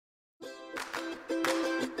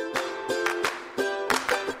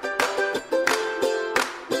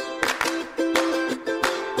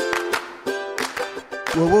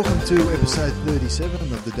Well, welcome to episode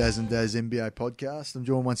 37 of the Dazz and Dazz NBA podcast. I'm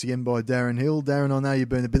joined once again by Darren Hill. Darren, I know you've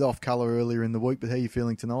been a bit off colour earlier in the week, but how are you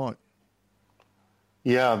feeling tonight?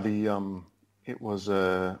 Yeah, it was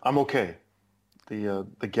I'm okay. The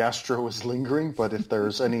gastro is lingering, but if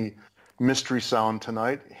there's any mystery sound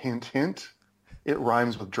tonight, hint hint, it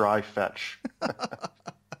rhymes with dry fetch.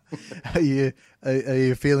 Are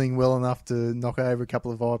you feeling well enough to knock over a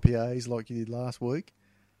couple of IPAs like you did last week?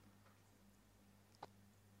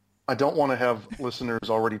 I don't want to have listeners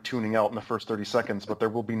already tuning out in the first 30 seconds, but there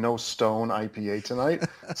will be no Stone IPA tonight.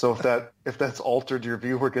 So if that's altered your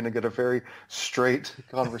view, we're going to get a very straight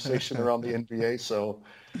conversation around the NBA. So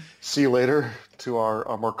see you later to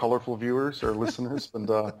our more colorful viewers or listeners, and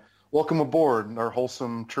welcome aboard, our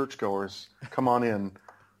wholesome churchgoers. Come on in.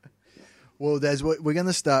 Well, Daz, we're going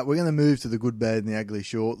to start. We're going to move to the good, bad, and the ugly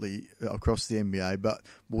shortly across the NBA, but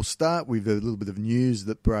we'll start with a little bit of news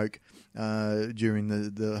that broke during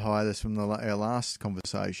the hiatus from our last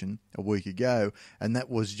conversation a week ago, and that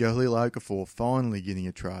was Jahlil Okafor finally getting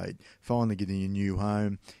a trade, finally getting a new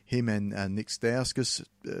home. Him and Nick Stauskas,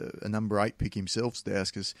 a number 8 pick himself,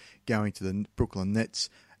 Stauskas, going to the Brooklyn Nets,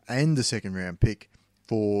 and the second round pick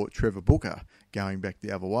for Trevor Booker going back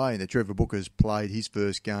the other way. Now, Trevor Booker's played his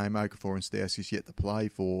first game. Okafor and Stauskas yet to play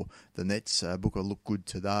for the Nets. Booker looked good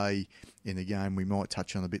today in a game we might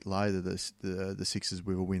touch on a bit later, the Sixers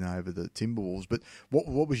with a win over the Timberwolves. But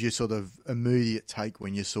what was your sort of immediate take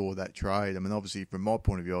when you saw that trade? I mean, obviously, from my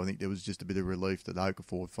point of view, I think there was just a bit of relief that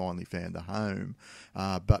Okafor finally found a home.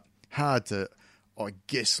 But hard to, I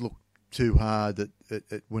guess, look too hard at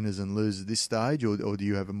winners and losers at this stage, or do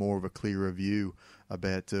you have a more of a clearer view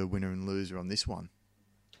about winner and loser on this one?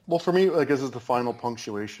 Well, for me, I guess is the final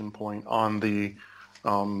punctuation point on the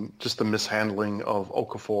just the mishandling of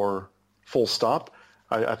Okafor. Full stop.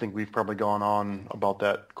 I think we've probably gone on about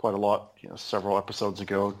that quite a lot, several episodes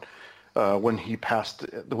ago. When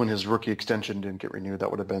his rookie extension didn't get renewed, that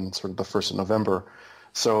would have been sort of the 1st of November.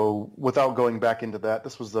 So without going back into that,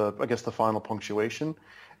 this was the final punctuation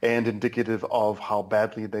and indicative of how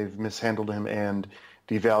badly they've mishandled him and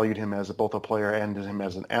devalued him as both a player and him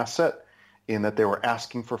as an asset, in that they were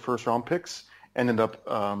asking for first-round picks and ended up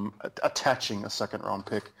attaching a second-round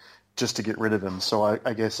pick just to get rid of him. So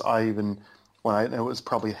I guess it was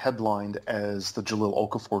probably headlined as the Jahlil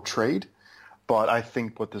Okafor trade, but I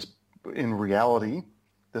think in reality,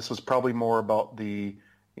 this was probably more about the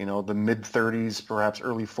mid-30s, perhaps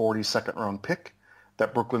early 40s second-round pick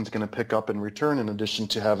that Brooklyn's going to pick up in return, in addition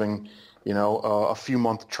to having, a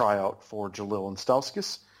few-month tryout for Jahlil and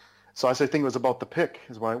Stauskas. So I think it was about the pick,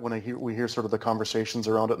 is why we hear sort of the conversations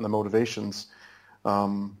around it and the motivations,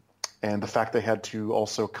 and the fact they had to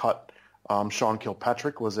also cut Sean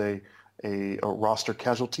Kilpatrick was a roster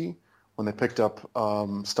casualty when they picked up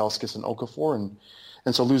Stauskas and Okafor,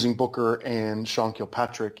 and so losing Booker and Sean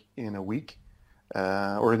Kilpatrick in a week,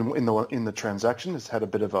 or in the transaction, has had a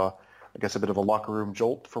bit of a locker room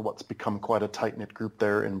jolt for what's become quite a tight-knit group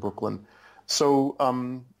there in Brooklyn. So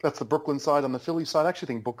that's the Brooklyn side. On the Philly side, I actually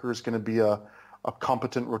think Booker is going to be a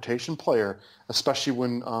competent rotation player, especially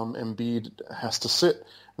when Embiid has to sit.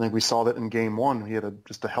 I think we saw that in Game 1. He had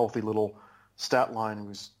just a healthy little stat line. He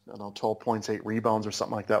was 12 points, 8 rebounds or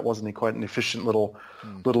something like that. Wasn't he quite an efficient little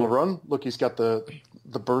run? Look, he's got the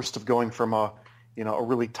burst of going from a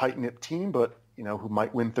really tight-knit team, but who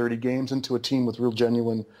might win 30 games, into a team with real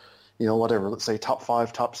genuine, let's say top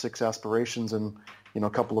 5, top 6 aspirations, and a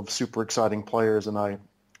couple of super exciting players. And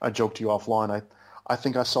I joked to you offline, I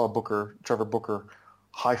think I saw Trevor Booker,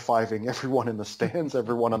 high-fiving everyone in the stands,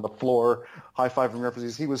 everyone on the floor, high-fiving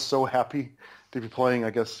referees. He was so happy to be playing, I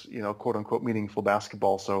guess, quote-unquote meaningful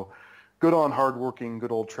basketball. So good on hard-working,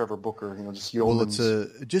 good old Trevor Booker. Just yeoman's. Well,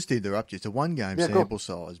 just to interrupt you, it's a one-game sample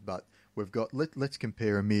size, but we've got. Let's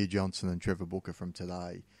compare Amir Johnson and Trevor Booker from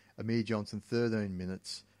today. Amir Johnson, 13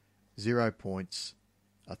 minutes, 0 points,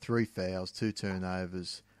 3 fouls, 2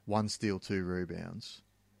 turnovers, 1 steal, 2 rebounds,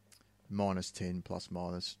 -10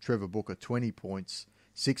 plus-minus. Trevor Booker, 20 points,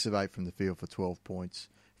 6 of 8 from the field for 12 points,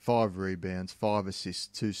 5 rebounds, 5 assists,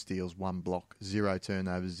 2 steals, 1 block, 0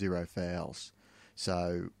 turnovers, 0 fouls.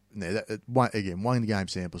 So, one game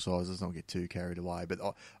sample size, let's not get too carried away. But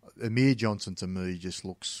Amir Johnson, to me, just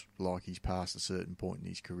looks like he's past a certain point in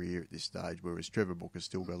his career at this stage, whereas Trevor Booker's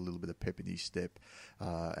still got a little bit of pep in his step,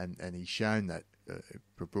 and he's shown that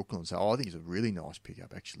for Brooklyn. So I think it's a really nice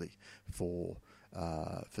pickup, actually, for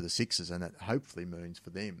the Sixers, and it hopefully means for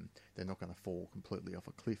them they're not going to fall completely off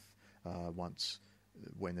a cliff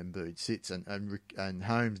when Embiid sits. And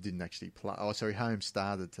Holmes didn't actually play. Oh, sorry, Holmes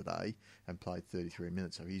started today and played 33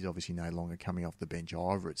 minutes, so he's obviously no longer coming off the bench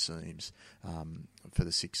either, it seems, for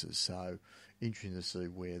the Sixers. So interesting to see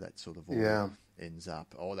where that sort of all Yeah. ends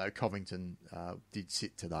up. Although Covington did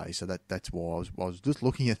sit today, so that's why I was just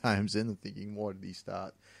looking at Holmes then and thinking, why did he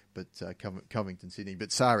start? But Covington sitting, but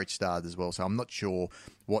Saric started as well, so I'm not sure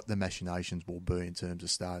what the machinations will be in terms of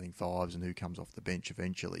starting fives and who comes off the bench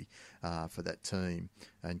eventually for that team.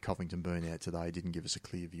 And Covington being out today didn't give us a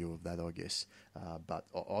clear view of that, I guess. But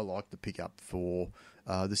I like the pick up for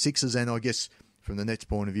the Sixers, and I guess from the Nets'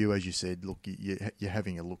 point of view, as you said, look, you're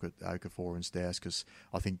having a look at Okafor and Stauskas.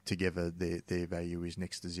 I think together their value is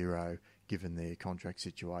next to zero, given their contract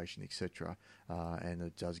situation, etc. And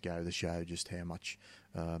it does go to show just how much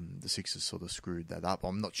the Sixers sort of screwed that up.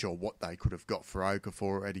 I'm not sure what they could have got for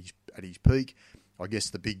Okafor at his peak. I guess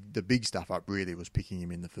the big stuff up really was picking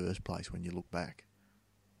him in the first place when you look back.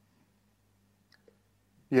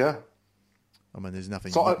 Yeah. I mean, there's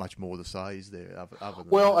not much more to say, is there? Other than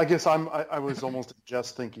well, that? I guess I was almost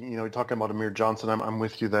just thinking, talking about Amir Johnson. I'm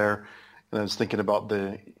with you there, and I was thinking about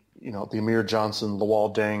the Amir Johnson,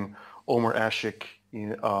 Lawal Deng, Omer Ashik,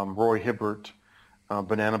 Roy Hibbert,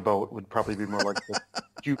 Banana Boat would probably be more like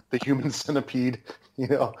the human centipede,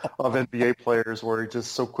 of NBA players, where he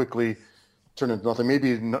just so quickly turned into nothing.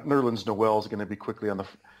 Maybe Nerlens Noel is going to be quickly on the.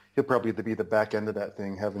 He'll probably be the back end of that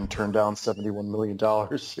thing, having turned down $71 million.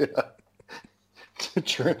 Yeah.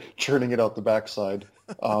 Churning it out the backside.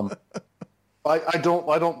 I don't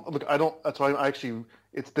look. I don't. That's why I actually.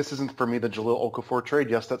 This isn't for me the Jahlil Okafor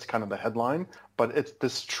trade. Yes, that's kind of the headline, but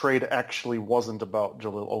this trade actually wasn't about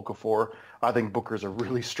Jahlil Okafor. I think Booker's a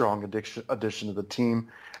really strong addition to the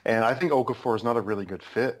team, and I think Okafor is not a really good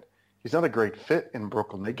fit. He's not a great fit in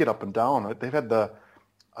Brooklyn. They get up and down. They've had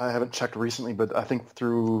I haven't checked recently, but I think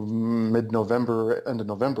through mid-November, end of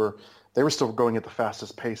November, they were still going at the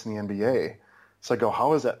fastest pace in the NBA. So I go,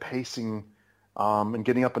 how is that pacing and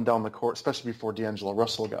getting up and down the court, especially before D'Angelo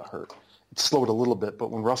Russell got hurt? It slowed a little bit, but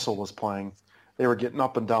when Russell was playing, they were getting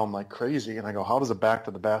up and down like crazy. And I go, how does a back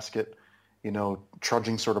to the basket,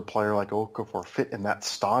 trudging sort of player like Okafor fit in that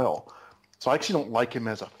style? So I actually don't like him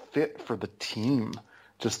as a fit for the team,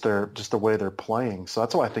 just the way they're playing. So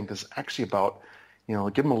that's why I think this is actually about,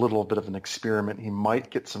 give him a little bit of an experiment. He might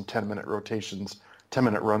get some 10-minute rotations,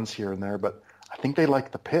 10-minute runs here and there, but I think they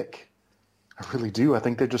like the pick. I really do. I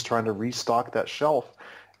think they're just trying to restock that shelf.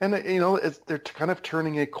 And, they're kind of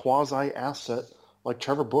turning a quasi-asset like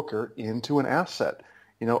Trevor Booker into an asset.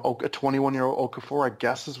 A 21-year-old Okafor, I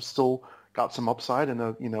guess, has still got some upside and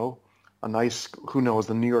a nice, who knows,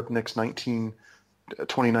 the New York Knicks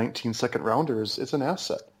 2019 second rounder is an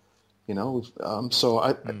asset. So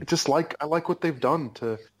I like what they've done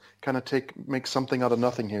to kind of make something out of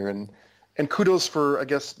nothing here. And kudos for, I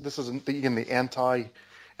guess, this isn't an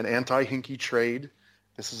anti-Hinkie trade.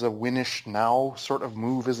 This is a winish now sort of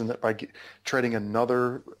move, isn't it? By trading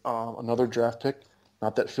another draft pick.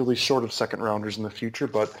 Not that Philly's short of second rounders in the future,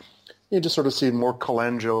 but you just sort of see more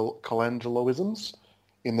Colangeloisms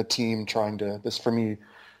in the team trying to. This for me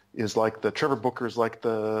is like the Trevor Booker is like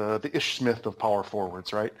the Ish Smith of power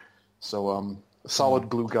forwards, right? So a solid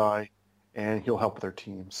glue guy, and he'll help their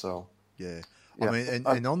team. So yeah. I mean,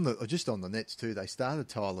 and on the Nets too, they started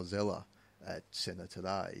Tyler Zeller at centre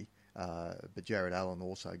today, but Jared Allen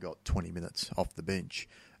also got 20 minutes off the bench.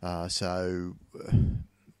 So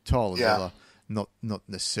Tyler Zeller, not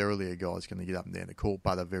necessarily a guy that's going to get up and down the court,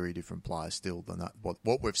 but a very different player still than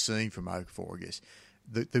what we've seen from Okafor, I guess.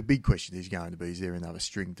 The big question is going to be, is there another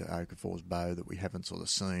string to Okafor's bow that we haven't sort of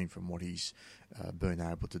seen from what he's been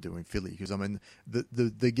able to do in Philly? Because, I mean,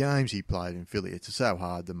 the games he played in Philly, it's so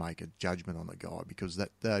hard to make a judgment on the guy because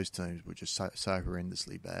those teams were just so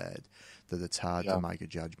horrendously bad that it's hard to make a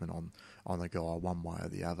judgment on a guy one way or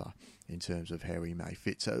the other in terms of how he may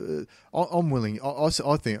fit. So I'm willing.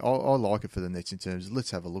 I think I like it for the Nets in terms of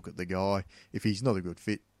let's have a look at the guy. If he's not a good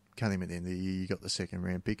fit, cut him at the end of the year. You got the second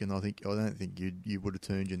round pick, and I don't think you would have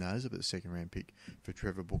turned your nose up at the second round pick for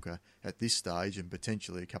Trevor Booker at this stage, and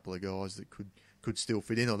potentially a couple of guys that could still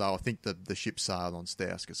fit in. Although I think the ship sailed on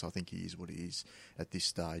Stauskas. I think he is what he is at this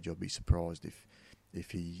stage. I'd be surprised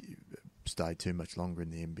if he stayed too much longer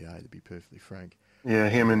in the NBA. To be perfectly frank. Yeah,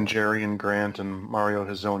 him and Jerry and Grant and Mario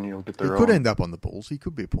Hezonja will get their own. He could end up on the Bulls. He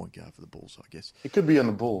could be a point guard for the Bulls, I guess. He could be on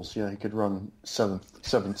the Bulls. Yeah, he could run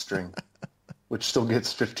seventh string. Which still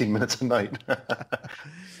gets 15 minutes a night.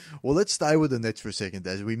 Well, let's stay with the Nets for a second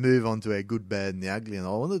as we move on to our good, bad, and the ugly. And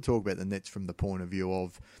I want to talk about the Nets from the point of view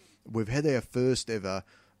of we've had our first ever,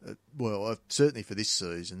 certainly for this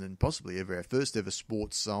season and possibly ever, our first ever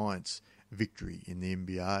sports science victory in the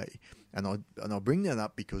NBA. And I bring that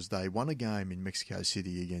up because they won a game in Mexico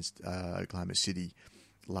City against Oklahoma City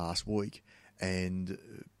last week. And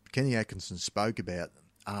Kenny Atkinson spoke about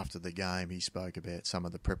after the game, he spoke about some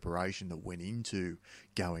of the preparation that went into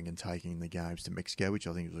going and taking the games to Mexico, which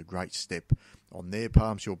I think was a great step on their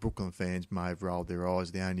part. I'm sure Brooklyn fans may have rolled their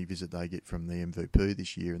eyes. The only visit they get from the MVP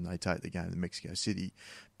this year, and they take the game to Mexico City.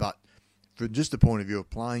 But from just the point of view of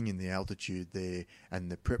playing in the altitude there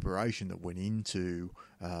and the preparation that went into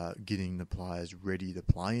getting the players ready to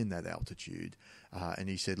play in that altitude, and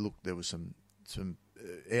he said, look, there was some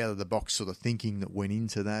out of the box sort of thinking that went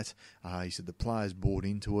into that. He said the players bought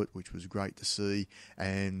into it, which was great to see,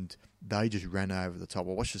 and they just ran over the top.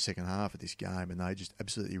 I watched the second half of this game, and they just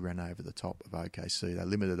absolutely ran over the top of OKC. They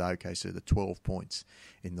limited OKC to 12 points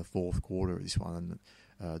in the fourth quarter of this one,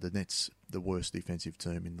 and the Nets the worst defensive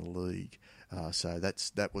team in the league. So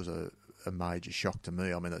that was a major shock to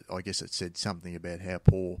me. I mean, I guess it said something about how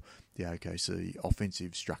poor the OKC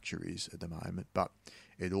offensive structure is at the moment, but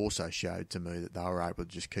it also showed to me that they were able to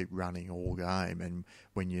just keep running all game. And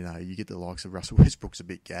when, you get the likes of Russell Westbrook's a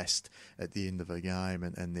bit gassed at the end of a game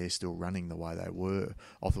and they're still running the way they were,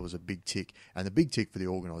 I thought it was a big tick. And a big tick for the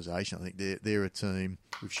organisation. I think they're a team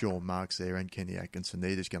with Sean Marks there and Kenny Atkinson.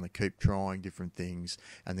 They're just going to keep trying different things,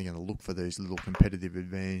 and they're going to look for these little competitive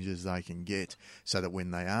advantages they can get so that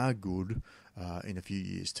when they are good in a few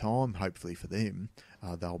years' time, hopefully for them,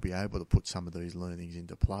 they'll be able to put some of these learnings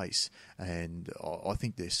into place. And I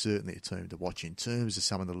think they're certainly a team to watch in terms of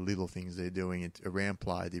some of the little things they're doing around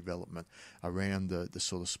player development, around the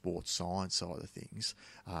sort of sports science side of things,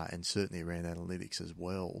 and certainly around analytics as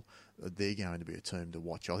well. They're going to be a team to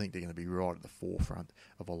watch. I think they're going to be right at the forefront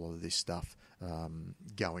of a lot of this stuff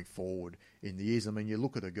going forward in the years. I mean, you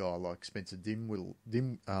look at a guy like Spencer Dinwiddie,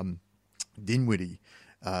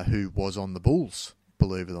 who was on the Bulls,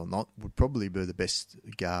 believe it or not, would probably be the best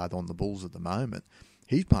guard on the Bulls at the moment.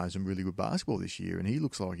 He's playing some really good basketball this year, and he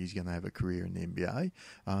looks like he's going to have a career in the NBA.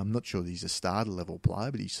 I'm not sure that he's a starter-level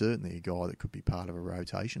player, but he's certainly a guy that could be part of a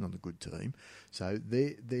rotation on a good team. So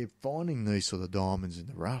they're finding these sort of diamonds in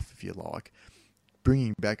the rough, if you like,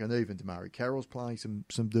 bringing back, and even Damari Carroll's playing some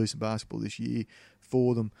decent basketball this year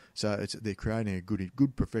for them. So they're creating a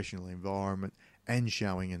good professional environment and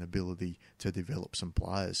showing an ability to develop some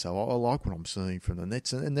players. So I like what I'm seeing from the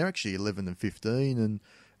Nets, and they're actually 11-15, and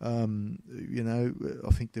I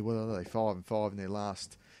think they're 5-5 in their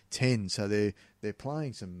last 10. So they're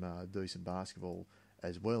playing some decent basketball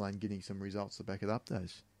as well and getting some results to back it up.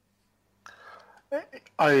 Those.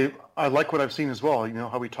 I like what I've seen as well. You know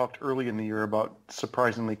how we talked early in the year about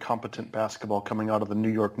surprisingly competent basketball coming out of the New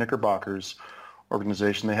York Knickerbockers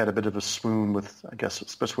organization. They had a bit of a swoon with, I guess,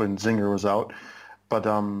 especially when Zinger was out.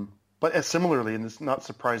 But as similarly, and it's not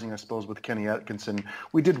surprising, I suppose, with Kenny Atkinson,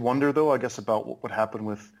 we did wonder, though, I guess, about what would happen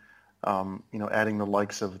with, adding the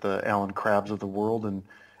likes of the Alan Crabbs of the world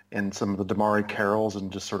and some of the Damari Carrolls,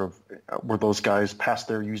 and just sort of were those guys past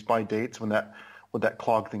their use-by dates would that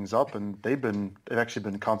clog things up? And they've actually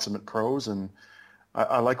been consummate pros, and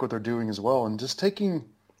I like what they're doing as well. And just taking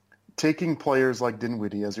players like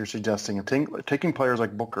Dinwiddie, as you're suggesting, and taking players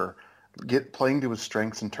like Booker, playing to his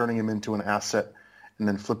strengths and turning him into an asset, and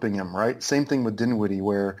then flipping him, right? Same thing with Dinwiddie,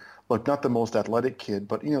 where, look, not the most athletic kid,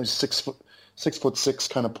 but he's 6'6"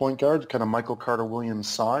 kind of point guard, kind of Michael Carter Williams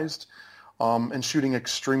sized, and shooting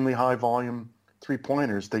extremely high volume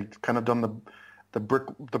 3-pointers. They've kind of done the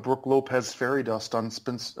Brook Lopez fairy dust on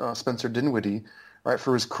Spencer Dinwiddie, right?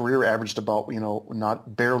 For his career, averaged about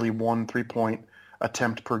not barely 1 3-point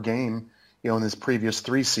attempt per game, in his previous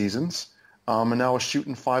 3 seasons, and now is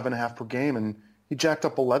shooting 5.5 per game, and he jacked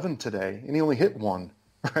up 11 today, and he only hit 1,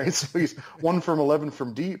 right? So he's 1 from 11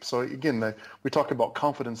 from deep. So again, we talk about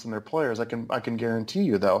confidence in their players. I can guarantee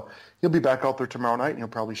you, though, he'll be back out there tomorrow night, and he'll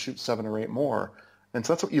probably shoot 7 or 8 more. And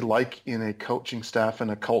so that's what you like in a coaching staff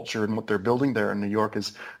and a culture, and what they're building there in New York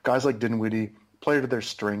is guys like Dinwiddie play to their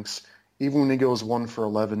strengths. Even when he goes 1 for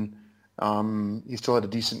 11, he still had a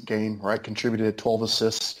decent game, right? Contributed 12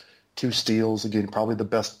 assists, 2 steals. Again, probably the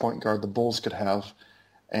best point guard the Bulls could have.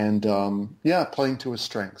 And playing to his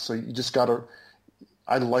strengths. So you just gotta,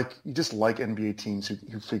 you just like NBA teams who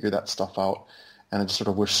figure that stuff out. And I just sort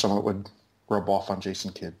of wish someone would rub off on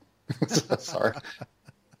Jason Kidd. Sorry.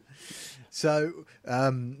 So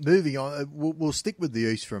moving on, we'll stick with the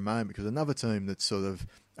East for a moment, because another team that's sort of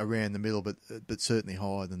around the middle, but certainly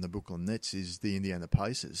higher than the Brooklyn Nets, is the Indiana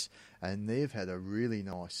Pacers, and they've had a really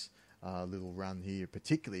nice little run here.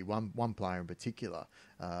 Particularly one player in particular,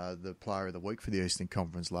 the player of the week for the Eastern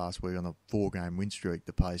Conference last week on a 4-game win streak,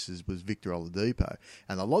 the Pacers, was Victor Oladipo,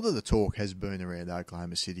 and a lot of the talk has been around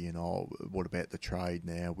Oklahoma City and what about the trade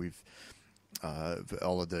now with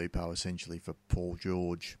Oladipo essentially for Paul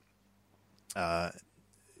George.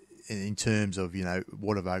 in terms of,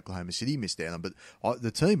 what have Oklahoma City missed out on. But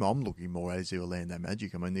the team I'm looking more at is the Orlando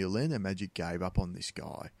Magic. I mean, the Orlando Magic gave up on this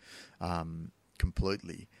guy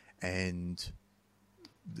completely, and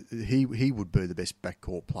he would be the best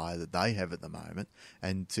backcourt player that they have at the moment.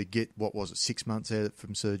 And to get, 6 months out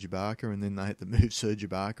from Serge Ibaka, and then they had to move Serge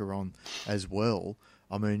Ibaka on as well.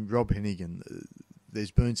 I mean, Rob Hennigan,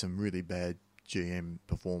 there's been some really bad GM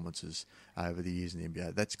performances over the years in the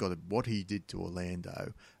NBA. That's what he did to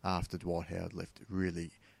Orlando after Dwight Howard left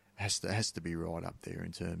really has to be right up there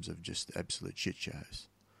in terms of just absolute shit shows.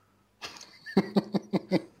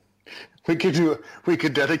 We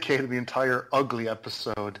could dedicate the entire ugly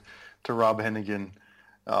episode to Rob Hennigan.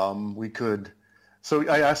 We could. So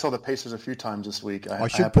I saw the Pacers a few times this week. I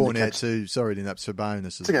should point out too, sorry to interrupt,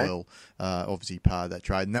 Sabonis as well. Obviously part of that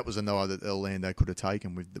trade, and that was another that Orlando could have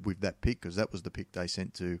taken with that pick, because that was the pick they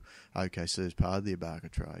sent to OKC as part of the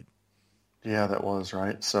Ibaka trade. Yeah, that was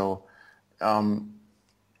right. So,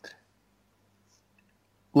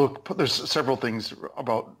 look, there's several things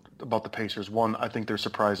about the Pacers. One, I think they're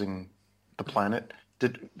surprising the planet.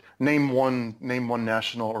 Name one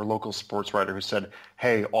national or local sports writer who said,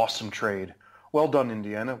 "Hey, awesome trade. Well done,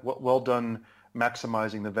 Indiana. Well done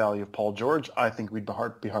maximizing the value of Paul George." I think we'd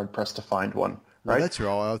be hard pressed to find one. Right? Well, that's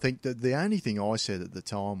right. I think that the only thing I said at the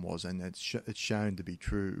time was, and it's shown to be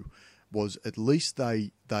true, was at least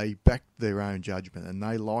they backed their own judgment, and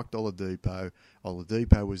they liked Oladipo.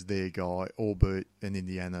 Oladipo was their guy, albeit an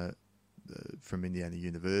Indiana from Indiana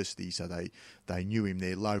University, so they knew him,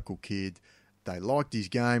 their local kid. They liked his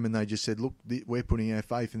game, and they just said, look, we're putting our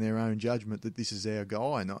faith in their own judgment that this is our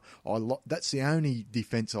guy. And that's the only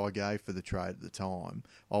defence I gave for the trade at the time.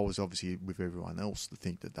 I was obviously with everyone else to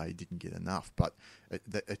think that they didn't get enough, but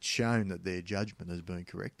it's shown that their judgment has been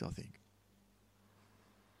correct, I think.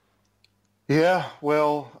 Yeah,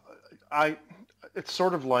 well, it's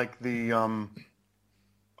sort of like the,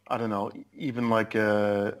 I don't know, even like,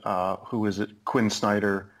 who is it, Quinn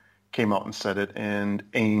Snyder came out and said it, and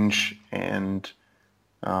Ainge, and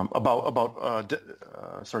Donovan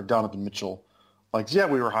Mitchell. Like, yeah,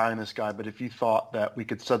 we were high on this guy, but if you thought that we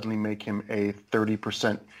could suddenly make him a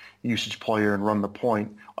 30% usage player and run the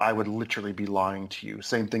point, I would literally be lying to you.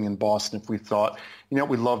 Same thing in Boston. If we thought, we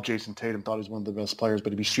love Jason Tatum, thought he was one of the best players,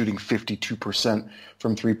 but he'd be shooting 52%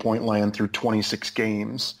 from three-point land through 26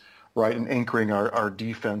 games, right, and anchoring our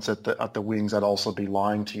defense at the wings, I'd also be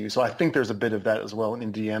lying to you. So I think there's a bit of that as well in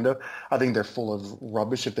Indiana. I think they're full of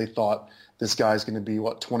rubbish if they thought this guy's going to be,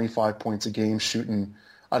 25 points a game shooting.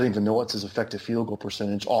 I don't even know what's his effective field goal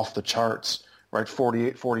percentage, off the charts, right?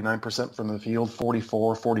 48, 49% from the field,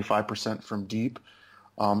 44, 45% from deep.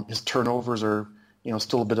 His turnovers are,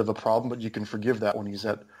 still a bit of a problem, but you can forgive that when he's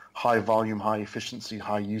at high volume, high efficiency,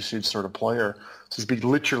 high usage sort of player. So he's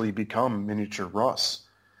literally become miniature Russ.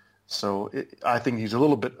 So I think he's a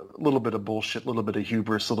little bit of bullshit, a little bit of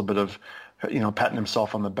hubris, a little bit of, patting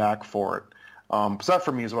himself on the back for it. So that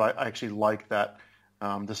for me is what I actually like, that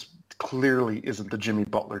this clearly isn't the Jimmy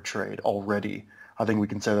Butler trade already. I think we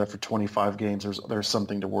can say that for 25 games, there's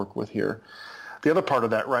something to work with here. The other part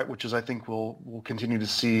of that, right, which is I think we'll continue to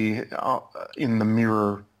see in the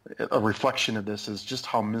mirror, a reflection of this, is just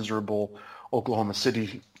how miserable Oklahoma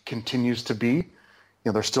City continues to be.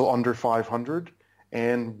 They're still under 500.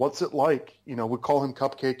 And what's it like? We call him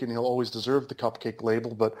Cupcake, and he'll always deserve the Cupcake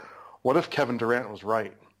label. But what if Kevin Durant was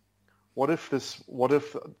right? What if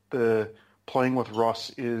the playing with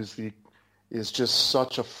Russ is just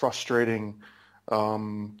such a frustrating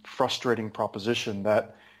proposition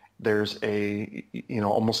that there's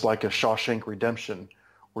almost like a Shawshank Redemption,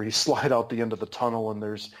 where you slide out the end of the tunnel and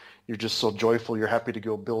you're just so joyful, you're happy to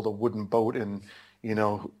go build a wooden boat in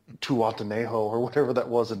Tuatanejo or whatever that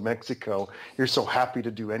was in Mexico. You're so happy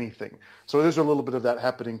to do anything. So there's a little bit of that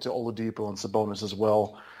happening to Oladipo and Sabonis as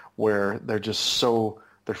well, where they're just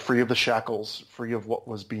they're free of the shackles, free of what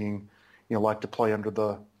was being, like to play under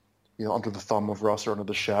the thumb of Russ or under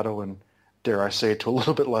the shadow. And dare I say, to a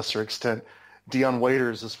little bit lesser extent, Dion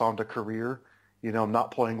Waiters has found a career,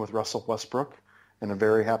 not playing with Russell Westbrook, in a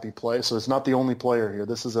very happy place. So it's not the only player here.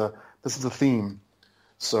 This is a theme.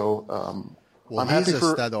 So, well, here's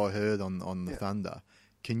a stat I heard on the Thunder.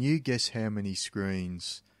 Can you guess how many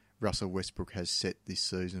screens Russell Westbrook has set this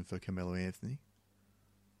season for Carmelo Anthony?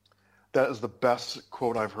 That is the best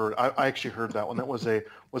quote I've heard. I actually heard that one. That was it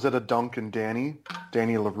a Dunk and Danny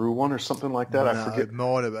LaRue one or something like that? I forget. It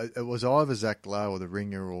might have. It was either Zach Lowe or the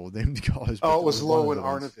Ringer or them guys. Oh, it was Lowe and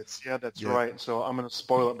Arnovitz. Yeah, that's right. So I'm going to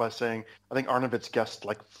spoil it by saying I think Arnovitz guessed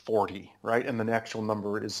like 40, right? And the actual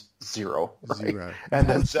number is 0. Right? 0. And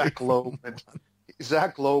then Zach Lowe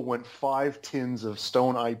Zach Lowe went 5 tins of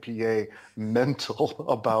Stone IPA mental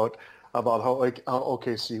about how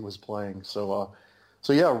OKC was playing. So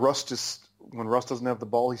yeah, Russ just when Russ doesn't have the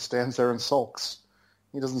ball, he stands there and sulks.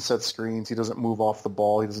 He doesn't set screens. He doesn't move off the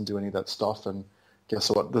ball. He doesn't do any of that stuff. And guess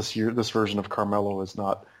what? This version of Carmelo is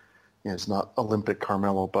not Olympic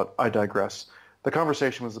Carmelo. But I digress. The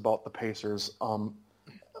conversation was about the Pacers.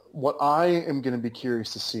 What I am going to be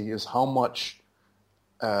curious to see is how much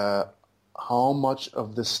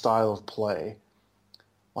of this style of play,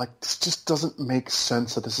 like this just doesn't make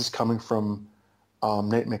sense that this is coming from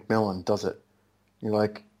Nate McMillan, does it? You're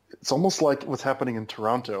like, it's almost like what's happening in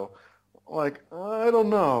Toronto. Like, I don't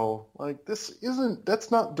know. Like, that's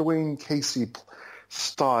not Dwayne Casey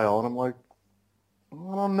style. And I'm like,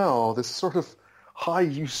 I don't know. This sort of high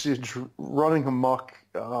usage, running amok,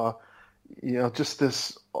 just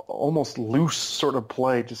this almost loose sort of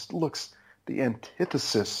play just looks the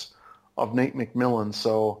antithesis of Nate McMillan.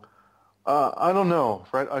 So, I don't know,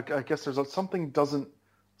 right? I guess there's something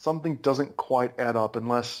doesn't quite add up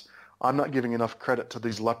unless I'm not giving enough credit to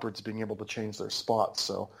these Leopards being able to change their spots.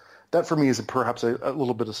 So that for me is perhaps a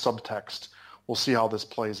little bit of subtext. We'll see how this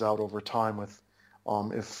plays out over time with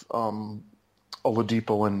if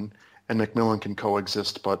Oladipo and McMillan can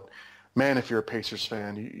coexist. But man, if you're a Pacers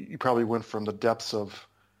fan, you probably went from the depths of,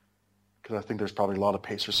 because I think there's probably a lot of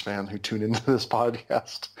Pacers fans who tune into this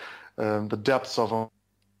podcast, the depths of, oh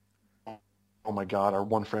my God, our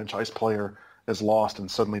one franchise player is lost, and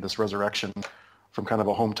suddenly this resurrection from kind of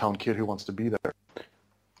a hometown kid who wants to be there.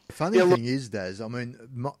 The funny thing is, Daz, I mean,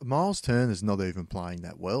 Miles Turner's not even playing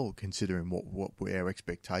that well, considering what our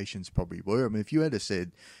expectations probably were. I mean, if you had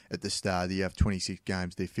said at the start that you have 26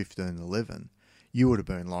 games, they're 15-11, you would have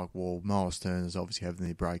been like, well, Miles Turner's obviously having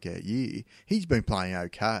their breakout year. He's been playing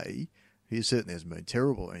okay. He certainly hasn't been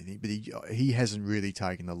terrible or anything, but he hasn't really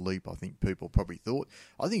taken the leap I think people probably thought.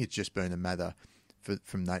 I think it's just been a matter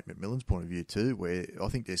from Nate McMillan's point of view too, where I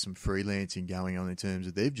think there's some freelancing going on in terms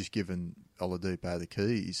of they've just given Oladipo the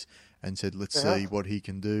keys and said, let's see what he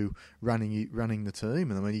can do running the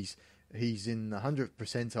team. And I mean, he's in the 100th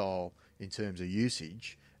percentile in terms of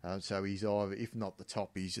usage. So he's either, if not the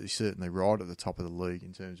top, he's certainly right at the top of the league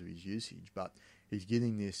in terms of his usage. But he's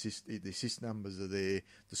getting the assist numbers are there,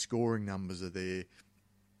 the scoring numbers are there,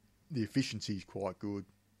 the efficiency is quite good.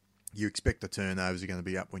 You expect the turnovers are going to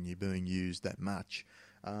be up when you're being used that much.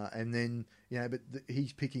 And then, but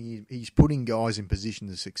he's putting guys in position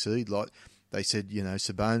to succeed. Like they said,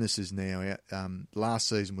 Sabonis is now out. Last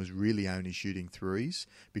season was really only shooting threes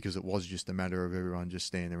because it was just a matter of everyone just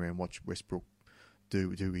standing around, watch Westbrook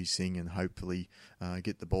do his thing and hopefully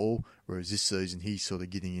get the ball. Whereas this season he's sort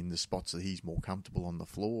of getting in the spots that he's more comfortable on the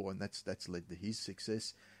floor, and that's led to his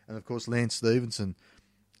success. And of course, Lance Stevenson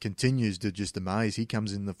continues to just amaze. He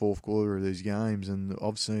comes in the fourth quarter of these games, and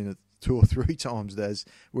I've seen it 2 or 3 times, Daz,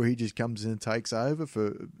 where he just comes in and takes over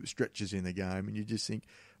for stretches in the game, and you just think,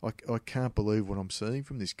 I can't believe what I'm seeing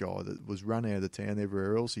from this guy that was run out of town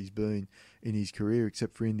everywhere else he's been in his career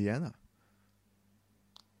except for Indiana.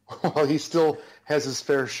 Well, he still has his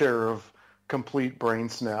fair share of complete brain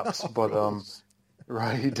snaps, but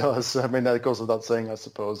right, he does. I mean, that goes without saying, I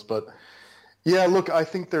suppose. But yeah, look, I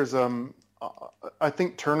think there's I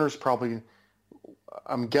think Turner's probably,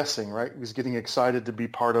 I'm guessing, right? He's getting excited to be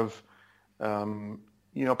part of,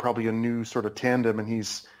 probably a new sort of tandem, and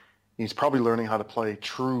he's probably learning how to play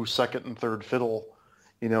true second and third fiddle,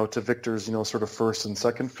 to Victor's, sort of first and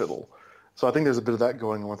second fiddle. So I think there's a bit of that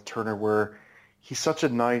going on with Turner, where he's such a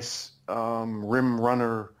nice rim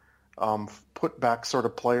runner, put back sort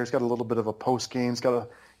of player. He's got a little bit of a post game. He's got a,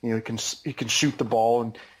 he can shoot the ball,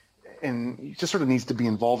 and he just sort of needs to be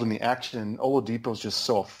involved in the action. And Oladipo's just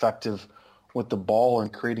so effective with the ball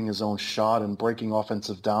and creating his own shot and breaking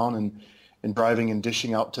offensive down and driving and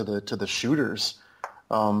dishing out to the shooters.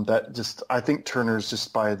 I think Turner's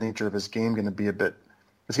just by the nature of his game going to be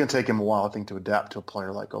it's going to take him a while, I think, to adapt to a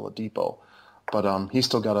player like Oladipo. But they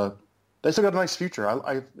still got a nice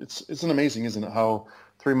future. It's amazing, isn't it, how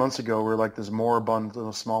 3 months ago we're like this moribund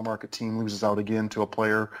little small market team loses out again to a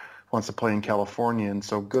player wants to play in California, and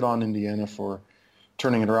so good on Indiana for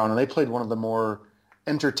turning it around. And they played one of the more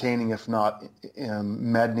entertaining, if not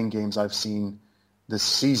maddening games I've seen this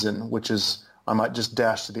season, which is, I might just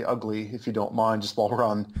dash to the ugly, if you don't mind, just while we're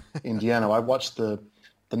on Indiana. I watched the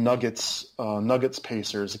Nuggets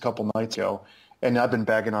Pacers a couple nights ago, and I've been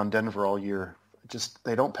bagging on Denver all year. Just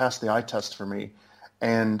they don't pass the eye test for me.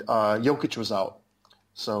 And Jokic was out.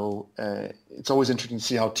 So it's always interesting to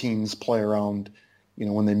see how teams play around,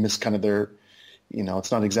 when they miss kind of their,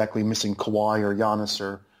 it's not exactly missing Kawhi or Giannis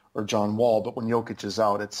or or John Wall, but when Jokic is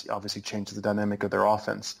out, it's obviously changed the dynamic of their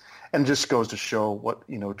offense. And just goes to show what,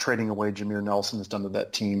 trading away Jameer Nelson has done to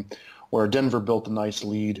that team, where Denver built a nice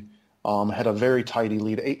lead, had a very tidy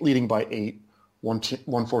lead, leading by 8,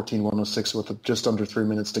 114-106 with just under 3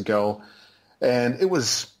 minutes to go. And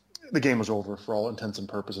the game was over for all intents and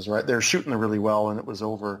purposes, right? They were shooting it really well, and it was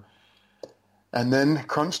over. And then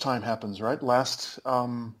crunch time happens, right? Last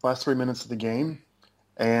 3 minutes of the game.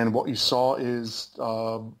 And what you saw is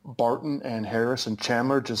Barton and Harris and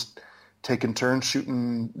Chandler just taking turns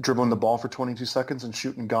dribbling the ball for 22 seconds and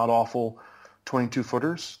shooting god-awful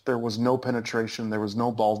 22-footers. There was no penetration. There was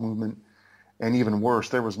no ball movement. And even worse,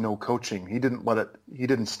 there was no coaching. He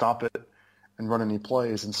didn't stop it and run any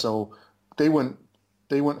plays. And so they went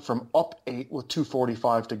from up 8 with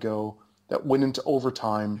 2:45 to go. That went into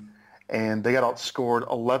overtime, and they got outscored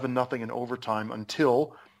 11-0 in overtime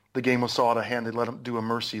until the game was so out of hand they let them do a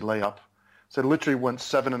mercy layup. So it literally went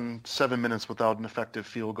 7 minutes without an effective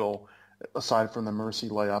field goal, aside from the mercy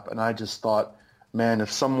layup. And I just thought, man,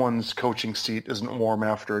 if someone's coaching seat isn't warm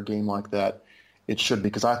after a game like that, it should be,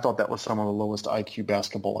 because I thought that was some of the lowest IQ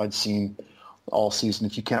basketball I'd seen all season.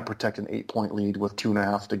 If you can't protect an 8-point lead with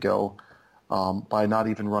 2.5 to go, by not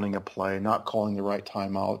even running a play, not calling the right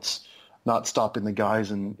timeouts, not stopping the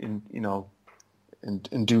guys and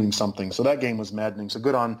doing something. So that game was maddening. So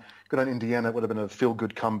good on Indiana. It would have been a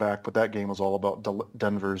feel-good comeback, but that game was all about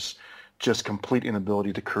Denver's just complete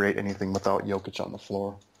inability to create anything without Jokic on the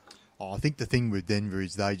floor. I think the thing with Denver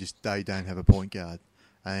is they don't have a point guard.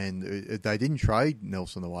 And they didn't trade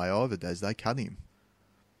Nelson away either, Daz. They cut him.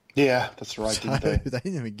 Yeah, that's right, So didn't they? They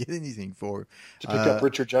didn't even get anything for him. To pick up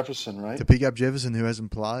Richard Jefferson, right? To pick up Jefferson, who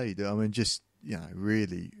hasn't played. I mean, just,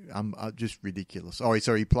 really, just ridiculous. Oh,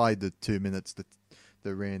 sorry, he played the 2 minutes,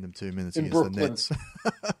 the random 2 minutes In against Brooklyn. the Nets.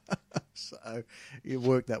 So it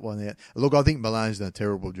worked that one out. Look, I think Malone's done a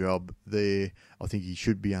terrible job there. I think he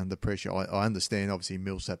should be under pressure. I understand, obviously,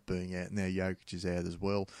 Millsap being out. Now Jokic is out as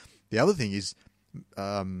well. The other thing is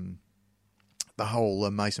the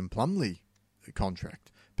whole Mason Plumlee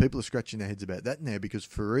contract. People are scratching their heads about that now because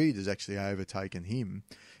Fareed has actually overtaken him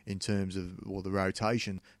in terms of the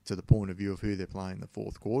rotation to the point of view of who they're playing in the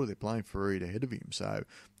fourth quarter. They're playing Fareed ahead of him. So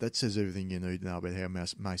that says everything you need to know about how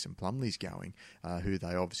Mason Plumlee's going, who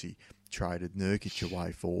they obviously traded Nurkic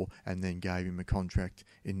away for and then gave him a contract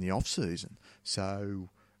in the off-season. So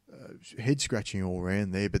head-scratching all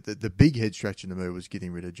around there. But the big head-scratching to me was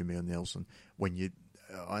getting rid of Jameer Nelson when you...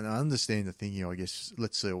 I understand the thing here, I guess.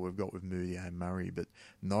 Let's see what we've got with Moody and Murray, but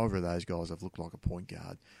neither of those guys have looked like a point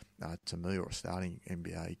guard to me, or a starting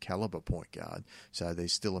NBA caliber point guard. So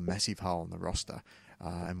there's still a massive hole in the roster.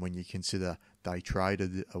 And when you consider they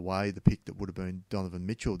traded away the pick that would have been Donovan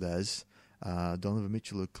Mitchell, Donovan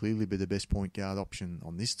Mitchell would clearly be the best point guard option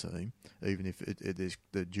on this team, even if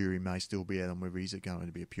the jury may still be out on whether he's going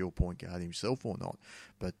to be a pure point guard himself or not.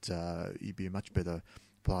 But he'd be a much better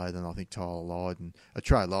player than I think Tyler Lydon.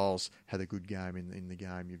 Trey Lyles had a good game in the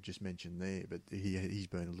game you've just mentioned there, but he's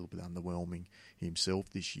been a little bit underwhelming himself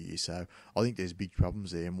this year. So I think there's big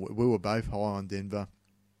problems there. And we were both high on Denver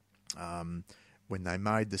when they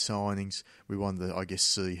made the signings. We wanted to, I guess,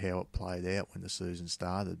 see how it played out when the season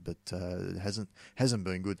started, but it hasn't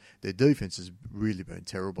been good. Their defense has really been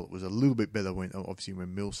terrible. It was a little bit better when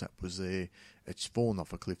Millsap was there. It's fallen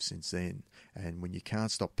off a cliff since then. And when you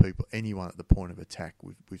can't stop anyone at the point of attack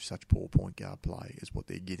with such poor point guard play as what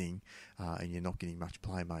they're getting, and you're not getting much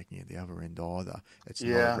playmaking at the other end either, it's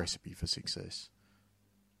not a recipe for success.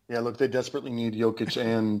 Yeah, look, they desperately need Jokic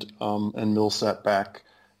and Millsap back,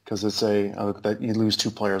 because it's that you lose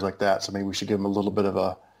two players like that, so maybe we should give them a little bit of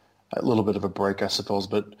a break, I suppose.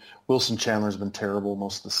 But Wilson Chandler's been terrible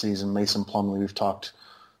most of the season. Mason Plumlee we've talked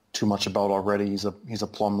too much about already. He's a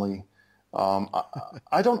Plumlee.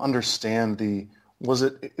 I don't understand is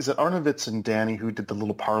it Arnovitz and Danny who did the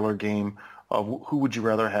little parlor game of who would you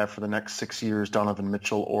rather have for the next 6 years, Donovan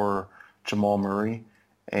Mitchell or Jamal Murray?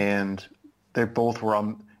 And they both were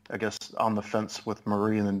on the fence with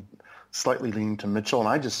Murray and then slightly leaning to Mitchell.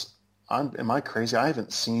 And am I crazy? I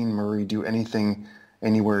haven't seen Murray do anything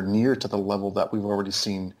anywhere near to the level that we've already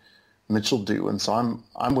seen Mitchell do. And so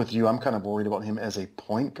I'm with you. I'm kind of worried about him as a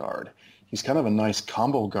point guard. He's kind of a nice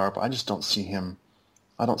combo guard, but I just don't see him.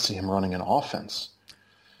 I don't see him running an offense.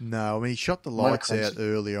 No, I mean, he shot the lights out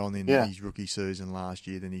early on in his rookie season last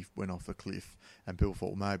year, then he went off a cliff. and people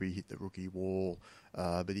thought maybe he hit the rookie wall,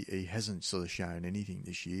 but he hasn't sort of shown anything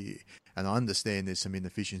this year. And I understand there's some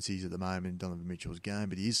inefficiencies at the moment in Donovan Mitchell's game,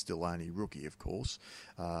 but he is still only rookie, of course.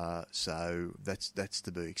 So that's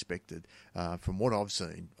to be expected. From what I've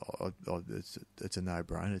seen, it's a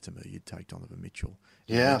no-brainer to me. You'd take Donovan Mitchell.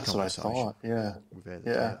 Yeah, that's what I thought. Yeah, without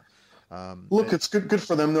yeah. doubt. Look, it's good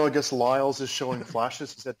for them though. I guess Lyles is showing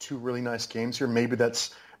flashes. He's had 2 really nice games here. Maybe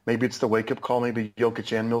it's the wake-up call. Maybe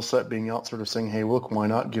Jokic and Millsap being out, sort of saying, "Hey, look, why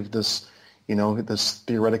not give this, this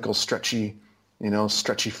theoretical stretchy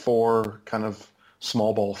 4 kind of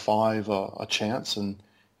small ball 5 a chance?" And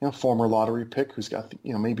former lottery pick who's got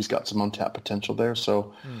maybe he's got some untapped potential there.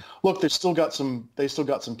 So, look, they still got some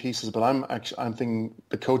pieces, but I'm thinking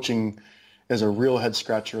the coaching is a real head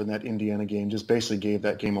scratcher in that Indiana game. Just basically gave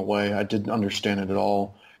that game away. I didn't understand it at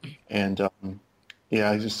all, and they're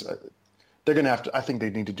going to have to. I think they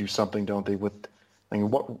need to do something, don't they?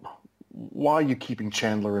 Why are you keeping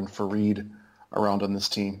Chandler and Fareed around on this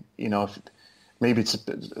team? If maybe it's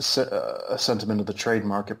a sentiment of the trade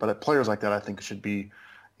market, but players like that I think should be,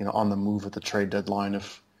 on the move at the trade deadline.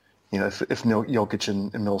 If Jokic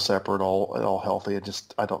and Millsap are at all healthy,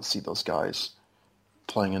 I don't see those guys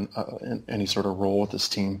playing in any sort of role with this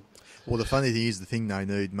team. Well, the funny thing is, the thing they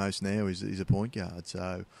need most now is a point guard.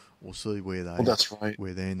 So we'll see where they that's right.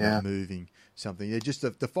 where they end up moving something. Yeah, just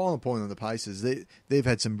the final point on the Pacers. They've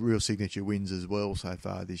had some real signature wins as well so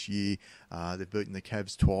far this year. They've beaten the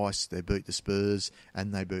Cavs twice. They beat the Spurs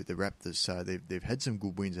and they beat the Raptors. So they've had some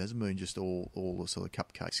good wins. It hasn't been just all the sort of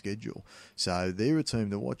cupcake schedule. So they're a team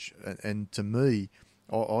to watch. And to me,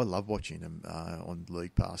 I love watching them on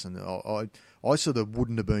League Pass, and I sort of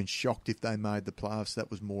wouldn't have been shocked if they made the playoffs.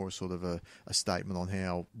 That was more sort of a statement on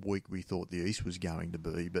how weak we thought the East was going to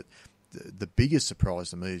be. But the biggest surprise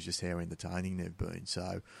to me is just how entertaining they've been.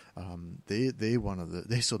 So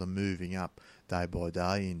they're sort of moving up day by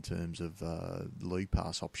day in terms of League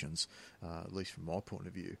Pass options, at least from my point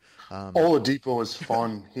of view. Oladipo is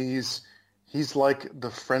fun. He's like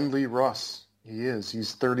the friendly Russ. He is.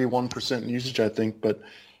 He's 31% usage, I think, but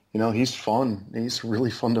he's fun. He's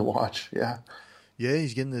really fun to watch. Yeah. Yeah,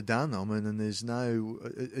 he's getting it done. I mean, and there's no.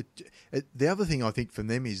 The other thing I think from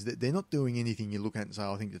them is that they're not doing anything you look at and say,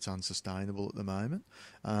 I think it's unsustainable at the moment.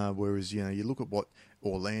 Whereas you look at what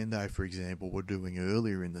Orlando, for example, were doing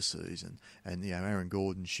earlier in the season, and Aaron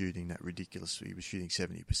Gordon shooting that ridiculous. He was shooting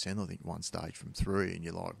 70%, I think, one stage from 3, and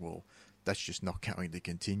you're like, well, that's just not going to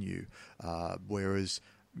continue. Whereas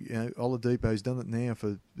Oladipo's done it now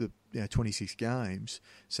for 26 games,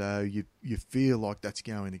 so you feel like that's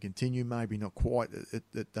going to continue. Maybe not quite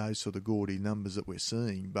at those sort of gaudy numbers that we're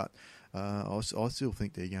seeing, but I still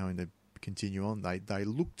think they're going to continue on. They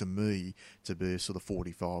look to me to be a sort of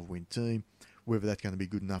 45-win team. Whether that's going to be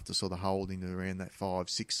good enough to sort of hold in around that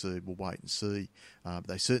 5-6 seed, we'll wait and see. But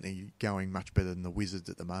they're certainly going much better than the Wizards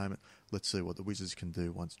at the moment. Let's see what the Wizards can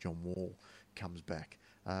do once John Wall comes back.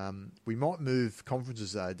 We might move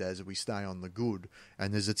conferences though, Daz, if we stay on the good.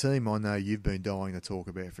 And there's a team I know you've been dying to talk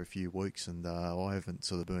about for a few weeks, and I haven't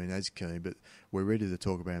sort of been as keen, but we're ready to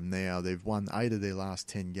talk about them now. They've won 8 of their last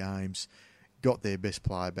 10 games, got their best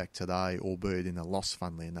player back today, albeit in a loss,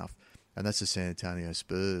 funnily enough, and that's the San Antonio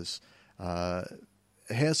Spurs.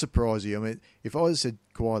 How surprised are you? I mean, if I said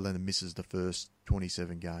Kawhi Leonard misses the first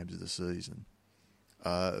 27 games of the season,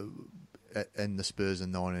 and the Spurs are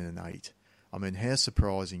 9-8, I mean, how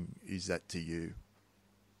surprising is that to you?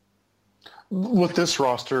 With this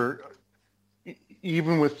roster,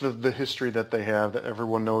 even with the history that they have, that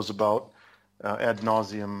everyone knows about ad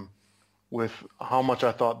nauseum, with how much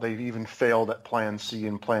I thought they even failed at Plan C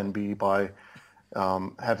and Plan B by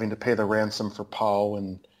having to pay the ransom for Powell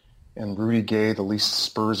and Rudy Gay, the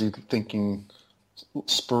least Spursy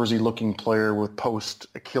looking player with post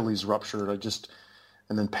Achilles rupture.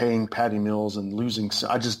 And then paying Patty Mills and losing.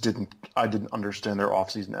 I didn't understand their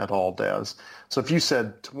offseason at all, Daz. So if you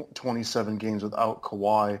said 27 games without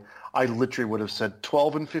Kawhi, I literally would have said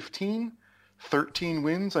 12-15, 13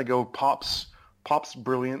 wins. I go Pop's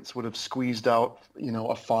brilliance would have squeezed out,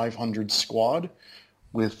 a 500 squad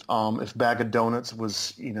with if Bag of Donuts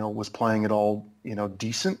was playing at all,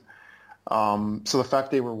 decent. So the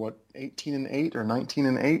fact they were 18-8 or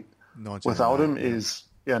 19-8 without him is.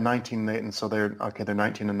 Yeah, 19-8, and so they're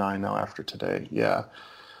 19-9 now after today. Yeah,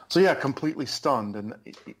 so yeah, completely stunned. And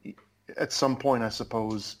at some point, I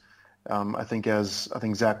suppose, I think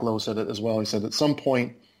Zach Lowe said it as well. He said at some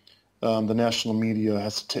point, the national media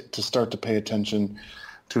has to start to pay attention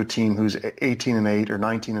to a team who's 18-8 or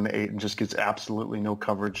 19-8 and just gets absolutely no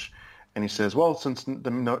coverage. And he says, well, since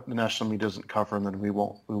the national media doesn't cover them, then we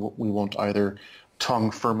won't either.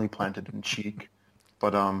 Tongue firmly planted in cheek,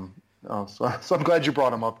 but. So I'm glad you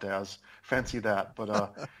brought him up, Daz. Fancy that.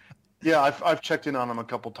 But yeah, I've checked in on him a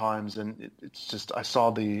couple times, and it's just I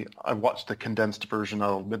watched the condensed version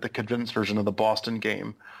of the Boston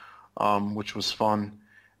game, which was fun,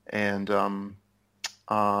 and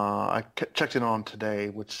checked in on today,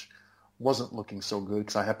 which wasn't looking so good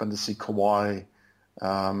because I happened to see Kawhi,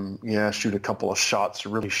 shoot a couple of shots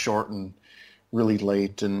really short and really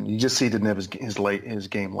late, and you just see he didn't have his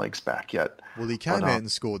game legs back yet. Well, he came out and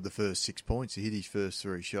scored the first 6 points. He hit his first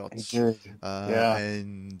 3 shots. He did. Yeah.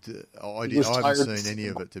 And I haven't seen any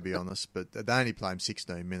of it, to be honest, but they only played him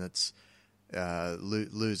 16 minutes.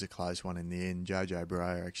 Lose a close one in the end. JJ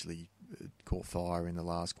Barea actually caught fire in the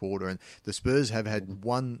last quarter, and the Spurs have had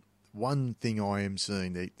one thing I am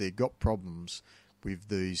seeing. They've got problems with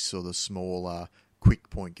these sort of smaller, quick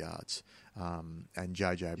point guards. And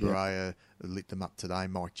JJ Barea lit them up today.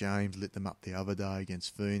 Mike James lit them up the other day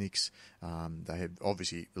against Phoenix. They have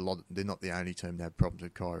obviously they're not the only team that have problems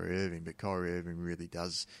with Kyrie Irving, but Kyrie Irving really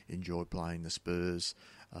does enjoy playing the Spurs.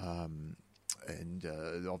 And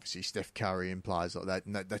obviously Steph Curry and players like that.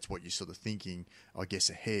 And that's what you're sort of thinking, I guess,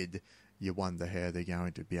 ahead. You wonder how they're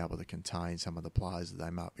going to be able to contain some of the players that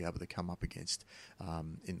they might be able to come up against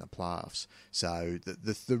in the playoffs. So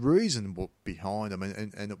the reason behind them,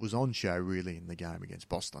 and it was on show really in the game against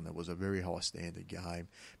Boston, it was a very high standard game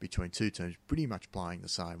between two teams pretty much playing the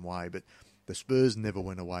same way, but the Spurs never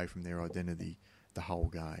went away from their identity the whole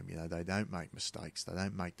game. You know, they don't make mistakes. They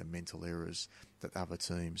don't make the mental errors that other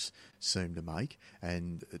teams seem to make.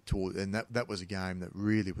 And that was a game that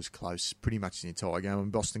really was close pretty much the entire game.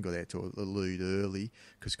 And Boston got out to a lead early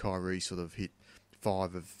because Kyrie sort of hit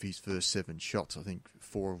 5 of his first 7 shots, I think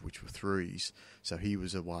 4 of which were threes. So he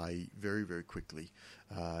was away very, very quickly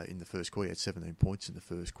in the first quarter. He had 17 points in the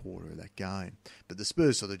first quarter of that game. But the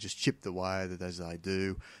Spurs sort of just chipped away at it as they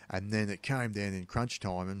do. And then it came down in crunch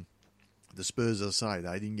time, and the Spurs, as I say,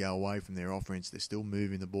 they didn't go away from their offense. They're still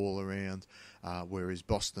moving the ball around, whereas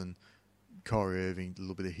Boston, Kyrie Irving, a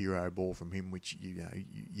little bit of hero ball from him, which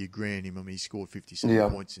you grant him. I mean, he scored 57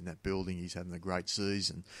 points in that building. He's having a great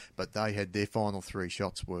season. But they had their final 3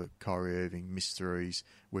 shots were Kyrie Irving missed threes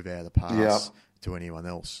without a pass to anyone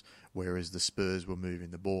else, whereas the Spurs were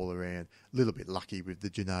moving the ball around. A little bit lucky with the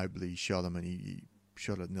Ginobili shot him, and he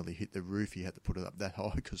shot it, nearly hit the roof. He had to put it up that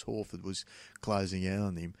high because Horford was closing out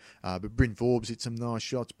on him. But Bryn Forbes hit some nice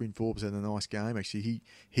shots. Bryn Forbes had a nice game. Actually,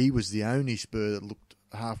 he was the only Spur that looked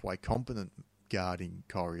halfway competent guarding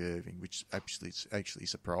Kyrie Irving, which actually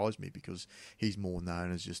surprised me because he's more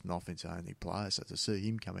known as just an offense-only player. So to see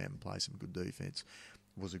him come out and play some good defense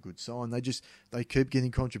was a good sign. They keep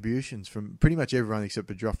getting contributions from pretty much everyone except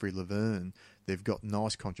for Joffrey Laverne. They've got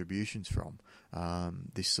nice contributions from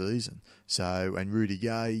this season. So, and Rudy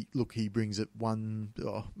Gay, look, he brings it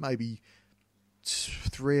maybe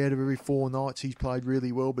 3 out of every 4 nights he's played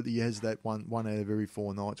really well, but he has that one out of every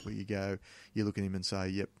 4 nights where you look at him and say,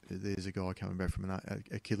 yep, there's a guy coming back from an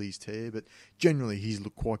Achilles tear. But generally, he's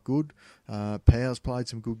looked quite good. Powell's played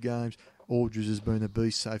some good games. Aldridge has been a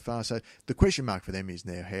beast so far. So the question mark for them is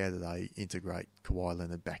now, how do they integrate Kawhi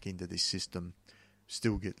Leonard back into this system,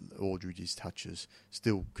 still get Aldridge's touches,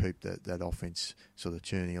 still keep that offense sort of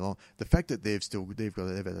churning along. The fact that they've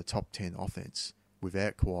had a top 10 offense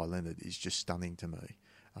without Kawhi Leonard is just stunning to me,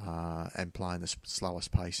 and playing the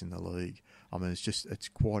slowest pace in the league. I mean, it's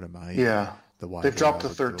quite amazing. Yeah, the way they've dropped to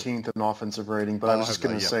 13th in offensive rating, but I was just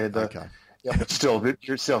going to say that. Okay. Yeah, but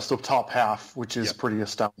you're still top half, which is pretty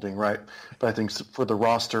astounding, right? But I think for the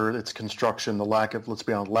roster, its construction, the lack of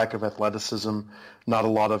athleticism, not a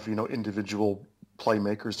lot of individual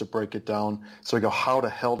playmakers to break it down. So I go, how the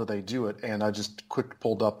hell do they do it? And I just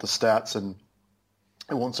pulled up the stats, and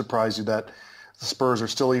it won't surprise you that the Spurs are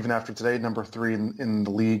still, even after today, number 3 in the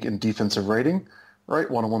league in defensive rating, right?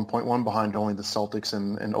 101.1 behind only the Celtics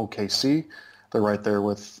and OKC. They're right there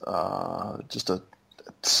with just a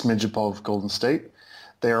smidge above Golden State.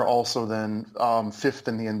 They are also then 5th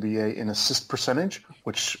in the NBA in assist percentage,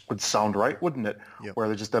 which would sound right, wouldn't it? Yep. Where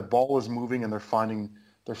they're just that ball is moving and they're finding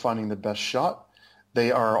the best shot.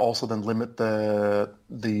 They are also then limit their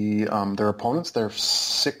opponents. They're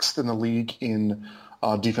 6th in the league in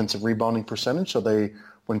defensive rebounding percentage. So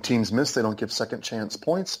when teams miss, they don't give second chance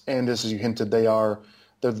points. And as you hinted, they're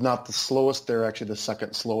not the slowest. They're actually the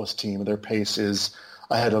second slowest team. Their pace is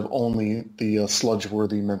ahead of only the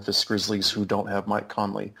sludge-worthy Memphis Grizzlies, who don't have Mike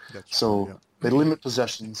Conley. They limit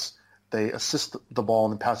possessions. They assist the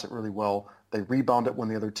ball and pass it really well. They rebound it when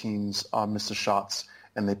the other teams miss the shots,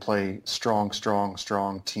 and they play strong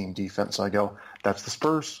team defense. So I go, that's the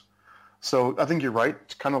Spurs. So I think you're right.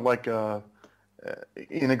 It's kind of like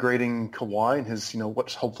integrating Kawhi and his,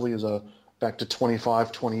 what hopefully is a back to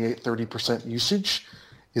 25, 28, 30% usage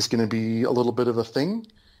is going to be a little bit of a thing.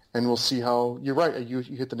 And we'll see how, you're right, you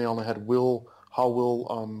hit the nail on the head. How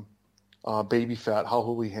will Baby Fat, how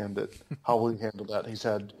will he handle it? How will he handle that?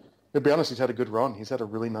 To be honest, he's had a good run. He's had a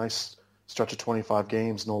really nice stretch of 25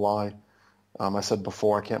 games, no lie. I said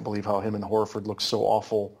before, I can't believe how him and Horford looked so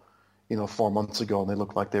awful, 4 months ago, and they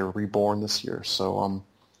look like they were reborn this year. So,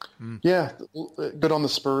 yeah, good on the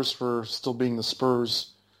Spurs for still being the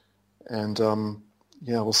Spurs. And,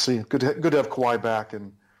 we'll see. Good to have Kawhi back.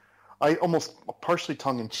 And I almost partially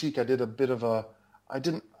tongue-in-cheek, I did a bit of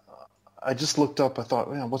I just looked up, I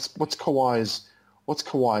thought, man, what's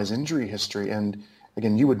Kawhi's injury history? And,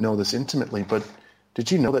 again, you would know this intimately, but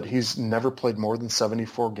did you know that he's never played more than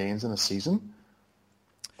 74 games in a season?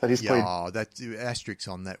 That he's played. That asterisks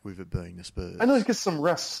on that with it being the Spurs. I know he gets some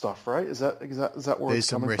rest stuff, right? Is that where there's it's coming from? There's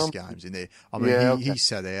some rest games in there. I mean, he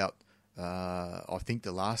sat out. I think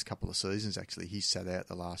the last couple of seasons actually, he sat out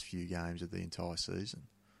the last few games of the entire season.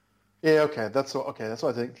 Yeah, okay, that's what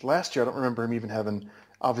I think. Last year, I don't remember him even having,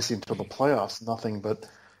 obviously until the playoffs, nothing but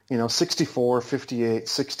 64, 58,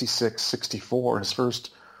 66, 64. His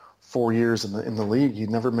first 4 years in the league, he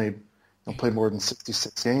never played more than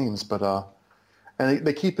 66 games, but. And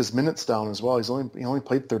they keep his minutes down as well. He only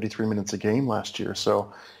played 33 minutes a game last year.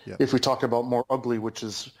 So if we talk about more ugly, which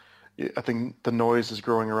is, I think the noise is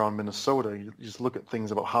growing around Minnesota, you just look at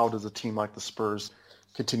things about how does a team like the Spurs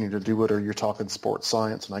continue to do it, or you're talking sports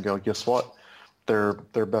science, and I go, guess what? Their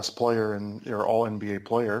best player and their all-NBA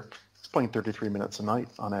player is playing 33 minutes a night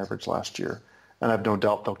on average last year. And I have no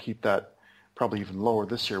doubt they'll keep that probably even lower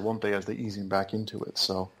this year, won't they, as they ease him back into it.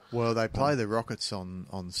 So. Well, they play the Rockets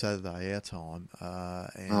on Saturday our time,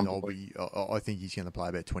 and I think he's going to play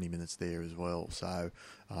about 20 minutes there as well. So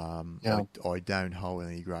I don't hold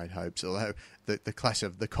any great hopes. Although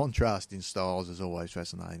the contrast in styles is always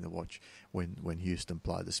fascinating to watch when Houston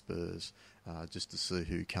play the Spurs, just to see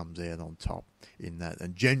who comes out on top in that.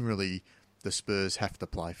 And generally, the Spurs have to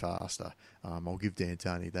play faster. I'll give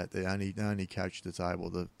D'Antoni that. The only coach that's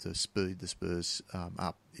able to speed the Spurs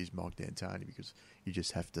up is Mike D'Antoni, because you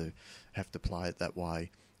just have to play it that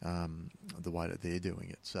way, the way that they're doing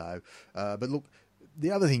it. So, but look, the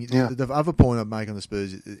other thing, the other point I'd make on the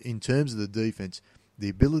Spurs, in terms of the defense, the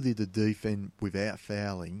ability to defend without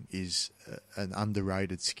fouling is an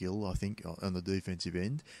underrated skill, I think, on the defensive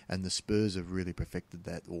end, and the Spurs have really perfected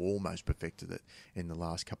that, or almost perfected it, in the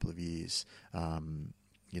last couple of years. And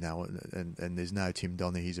there's no Tim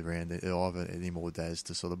Donaghy's around either anymore, Dazz,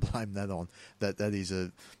 to sort of blame that on. That is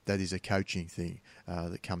a coaching thing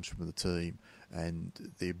that comes from the team, and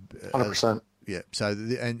the 100%. Yeah. So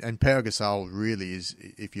and Pau Gasol really is.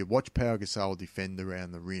 If you watch Pau Gasol defend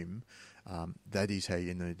around the rim, that is how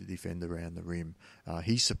you need to defend around the rim.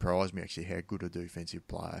 He surprised me actually how good a defensive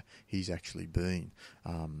player he's actually been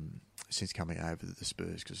since coming over to the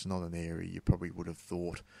Spurs, because it's not an area you probably would have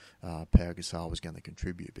thought Pau Gasol was going to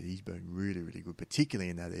contribute, but he's been really, really good, particularly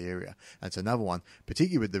in that area. And it's another one,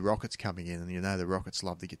 particularly with the Rockets coming in, and the Rockets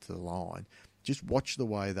love to get to the line. Just watch the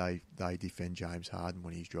way they defend James Harden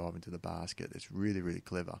when he's driving to the basket. It's really, really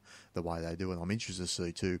clever the way they do it. I'm interested to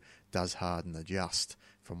see too, does Harden adjust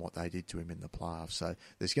from what they did to him in the playoffs? So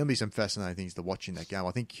there's going to be some fascinating things to watch in that game.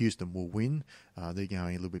 I think Houston will win. They're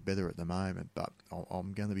going a little bit better at the moment, but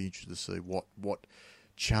I'm going to be interested to see what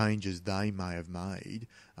changes they may have made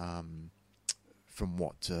from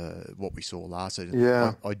what we saw last season.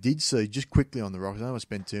 Yeah. I did see, just quickly on the Rockets, I don't want to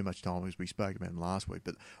spend too much time because we spoke about them last week,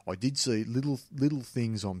 but I did see little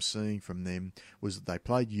things I'm seeing from them was that they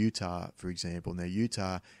played Utah, for example. Now,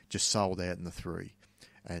 Utah just sold out in the three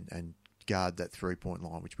and guard that three-point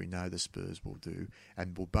line, which we know the Spurs will do,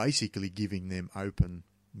 and will basically giving them open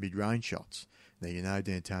mid-range shots. Now,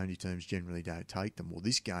 D'Antoni teams generally don't take them. Well,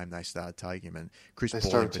 this game they started taking them, and Chris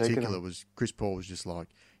Paul in particular was just like,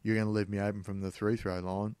 you're going to leave me open from the three-throw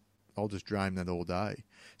line, I'll just drain that all day.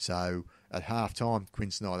 So at half-time, Quinn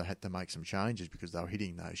Snyder had to make some changes because they were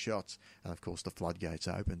hitting those shots. And, of course, the floodgates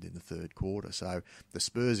opened in the third quarter. So the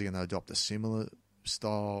Spurs are going to adopt a similar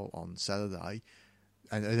style on Saturday.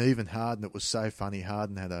 And even Harden, it was so funny,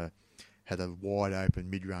 Harden had a wide open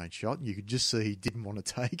mid-range shot, and you could just see he didn't want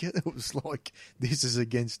to take it. It was like, this is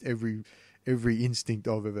against every instinct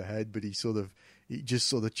I've ever had, but he just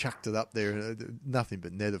sort of chucked it up there. Nothing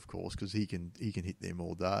but net, of course, because he can hit them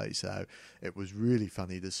all day. So it was really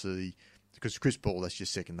funny to see because Chris Paul, that's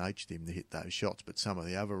just second nature to him to hit those shots. But some of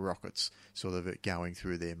the other Rockets sort of going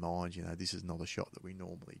through their minds, this is not a shot that we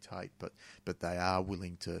normally take, but they are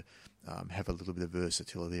willing to have a little bit of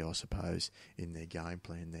versatility, I suppose, in their game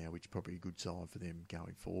plan now, which is probably a good sign for them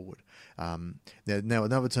going forward. Now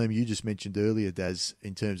another team you just mentioned earlier, Daz,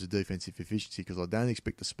 in terms of defensive efficiency, because I don't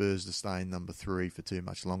expect the Spurs to stay in number 3 for too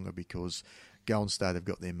much longer, because Golden State have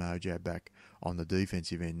got their mojo back on the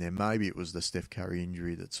defensive end. Now, maybe it was the Steph Curry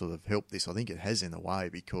injury that sort of helped this. I think it has in a way,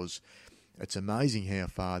 because it's amazing how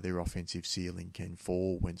far their offensive ceiling can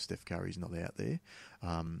fall when Steph Curry's not out there.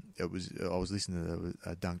 I was listening to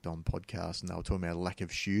a Dunked On podcast, and they were talking about a lack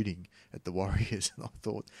of shooting at the Warriors, and I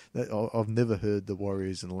thought that I've never heard the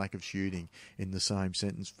Warriors and a lack of shooting in the same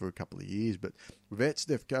sentence for a couple of years. But without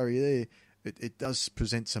Steph Curry there, it does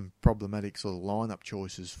present some problematic sort of lineup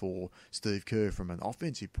choices for Steve Kerr from an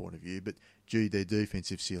offensive point of view, but their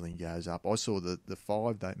defensive ceiling goes up. I saw the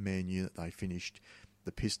 5-man unit they finished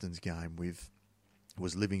the Pistons game with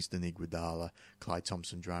was Livingston, Iguodala, Klay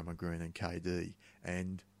Thompson, Draymond Green, and KD,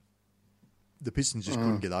 and the Pistons just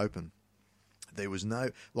couldn't get open. There was no,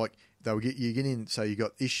 you get in, so you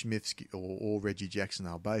got Ish Smith or Reggie Jackson,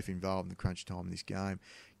 they were both involved in the crunch time in this game.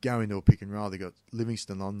 Go into a pick and roll, they got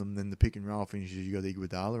Livingston on them, then the pick and roll finishes, you got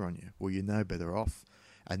Iguodala on you. Well, you're no better off.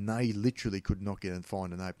 And they literally could not get and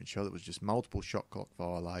find an open shot. It was just multiple shot clock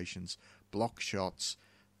violations, block shots,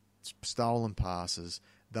 stolen passes.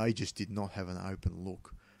 They just did not have an open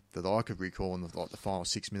look that I could recall in the final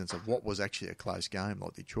 6 minutes of what was actually a close game.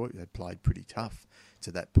 Like Detroit had played pretty tough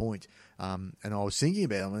to that point. And I was thinking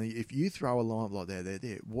about, if you throw a lineup like that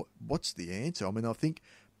there, what's the answer? I think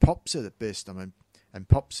Pop said it best. And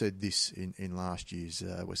Pop said this in last year's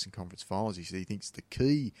Western Conference Finals. He said he thinks the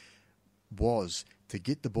key was to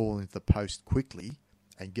get the ball into the post quickly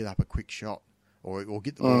and get up a quick shot, or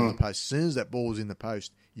get the ball in the post. As soon as that ball's in the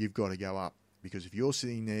post, you've got to go up, because if you're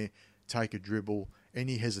sitting there, take a dribble,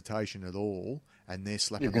 any hesitation at all, and they're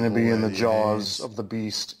slapping, you're going to be in the jaws of the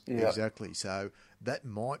beast. Yeah. Exactly. So that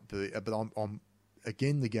might be, but I'm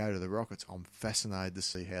again, to go to the Rockets, I'm fascinated to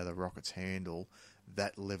see how the Rockets handle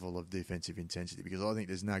that level of defensive intensity, because I think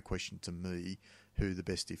there's no question to me who the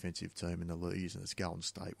best defensive team in the league is, and it's Golden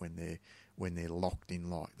State when they're locked in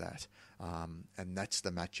like that. And that's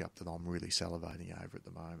the matchup that I'm really salivating over at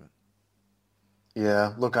the moment.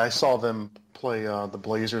 Yeah, look, I saw them play the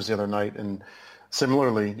Blazers the other night, and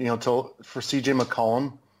similarly, for C.J.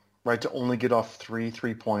 McCollum, right, to only get off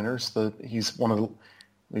 3-pointers,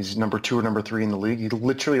 he's number 2 or number 3 in the league. He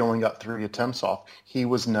literally only got 3 attempts off. He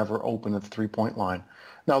was never open at the 3-point line.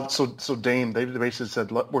 Now, so Dame, they basically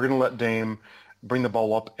said, we're going to let Dame bring the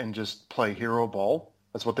ball up and just play hero ball.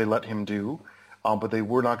 That's what they let him do. But they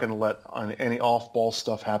were not going to let any off-ball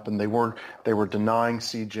stuff happen. They were denying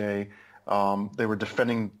CJ. They were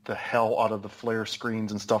defending the hell out of the flare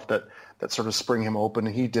screens and stuff that sort of spring him open.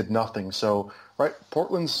 And he did nothing. So, right,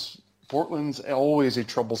 Portland's always a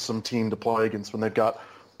troublesome team to play against when they've got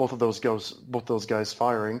both those guys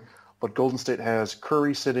firing. But Golden State has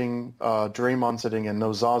Curry sitting, Draymond sitting, and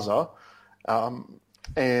no Zaza,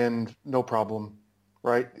 and no problem,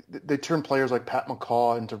 right? They turn players like Pat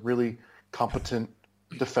McCaw into really competent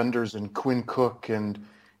defenders, and Quinn Cook, and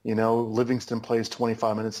Livingston plays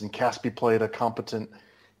 25 minutes, and Caspi played a competent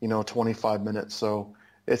 25 minutes. So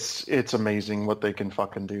it's amazing what they can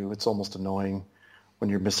fucking do. It's almost annoying when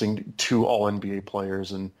you're missing 2 All-NBA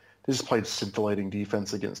players, and they just played scintillating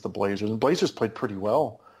defense against the Blazers. And Blazers played pretty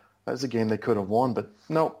well. That was a game they could have won, but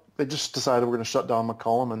no, they just decided we're going to shut down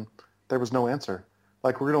McCollum, and there was no answer.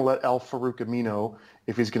 Like, we're going to let Al-Farouq Amino,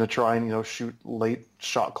 if he's going to try and shoot late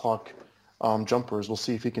shot clock jumpers, we'll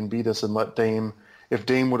see if he can beat us, and let Dame. If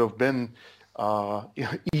Dame would have been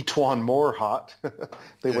Etuan Moore hot,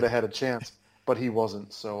 they would have had a chance. But he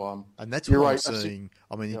wasn't. So and that's what I'm seeing.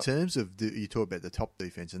 In terms of you talk about the top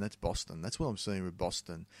defense, and that's Boston. That's what I'm seeing with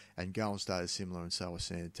Boston, and Golden State is similar, and so is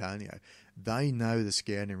San Antonio. They know the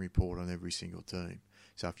scouting report on every single team.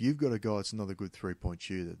 So if you've got a guy that's not a good 3-point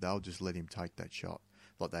shooter, they'll just let him take that shot.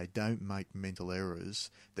 Like, they don't make mental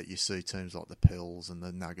errors that you see teams like the Pels and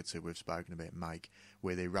the Nuggets, who we've spoken about, make,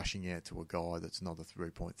 where they're rushing out to a guy that's not a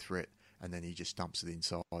 3-point threat, and then he just dumps it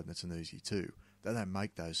inside, and it's an easy 2. They don't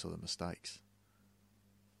make those sort of mistakes.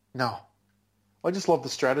 No. I just love the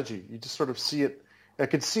strategy. You just sort of see it. I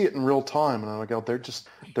could see it in real time, and I'm like, they're just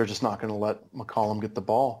not going to let McCollum get the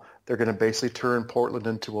ball. They're going to basically turn Portland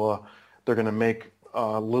into they're going to make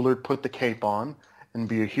Lillard put the cape on and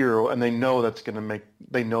be a hero, and they know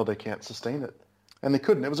they know they can't sustain it. And they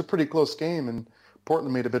couldn't. It was a pretty close game, and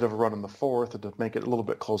Portland made a bit of a run in the fourth to make it a little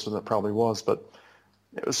bit closer than it probably was, but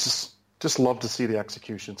it was just love to see the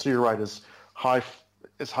execution. So you're right, as high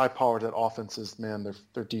as high powered that offense is, man,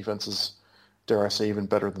 their defense is, dare I say, even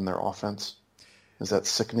better than their offense. Is that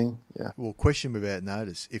sickening? Yeah. Well, question without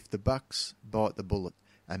notice: if the Bucks bite the bullet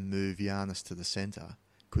and move Giannis to the centre,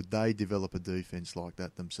 could they develop a defense like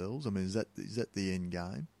that themselves? I mean, is that the end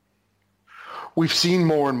game? We've seen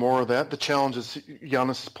more and more of that. The challenge is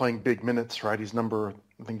Giannis is playing big minutes, right? He's I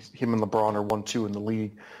think him and LeBron are 1-2 in the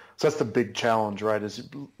league. So that's the big challenge, right? Is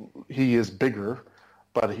he is bigger,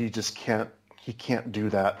 but he just can't do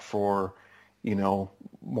that for,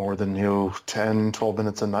 more than 10, 12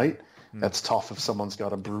 minutes a night. That's tough if someone's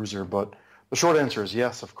got a bruiser. But the short answer is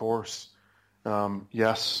yes, of course.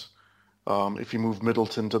 Yes. If you move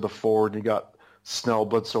Middleton to the forward, you got Snell,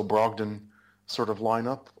 Bledsoe, Brogdon sort of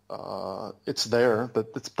lineup. It's there.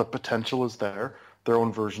 The potential is there. Their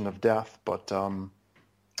own version of death. But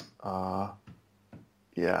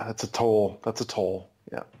yeah, that's a toll.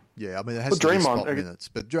 Yeah. Yeah, I mean, it has to be spot minutes,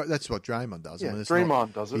 but that's what Draymond does. Yeah, I mean,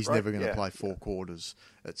 Draymond does it. He's right? never going to play 4 quarters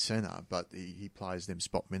at centre, but he plays them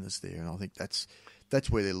spot minutes there, and I think that's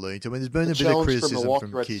where they're leading to. I mean, there's been a bit of criticism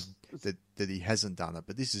from Kidd that he hasn't done it,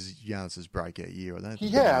 but this is Giannis's breakout year. I don't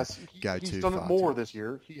think he's done it more this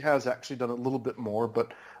year. He has actually done it a little bit more,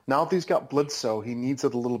 but now that he's got Bledsoe, he needs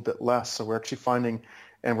it a little bit less. So we're actually finding,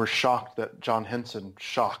 and we're shocked that John Henson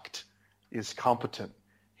is competent.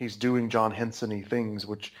 He's doing John Henson-y things,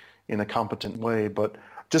 which in a competent way. But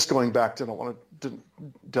just going back to, I don't want to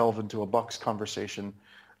delve into a Bucks conversation,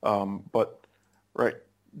 but right,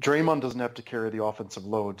 Draymond doesn't have to carry the offensive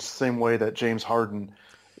load. Same way that James Harden,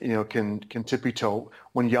 can tippy toe.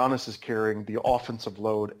 When Giannis is carrying the offensive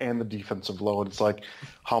load and the defensive load, it's like,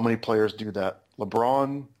 how many players do that?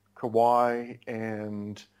 LeBron, Kawhi,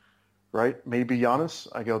 and right, maybe Giannis.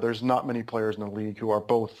 I go, there's not many players in the league who are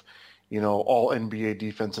both, all NBA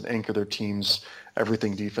defense and anchor their teams,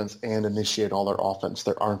 everything defense, and initiate all their offense.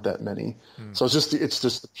 There aren't that many. So it's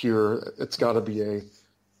just the pure. It's got to be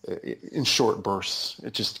in short bursts.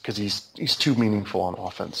 It's just because he's too meaningful on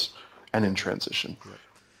offense and in transition. Right.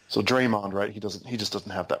 So Draymond, right? He just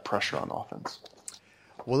doesn't have that pressure on offense.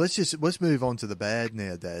 Well, let's move on to the bad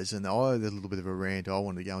now, Daz. And I had a little bit of a rant I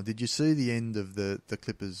wanted to go on. Did you see the end of the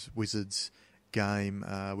Clippers Wizards game,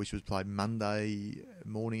 which was played Monday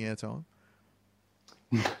morning our time?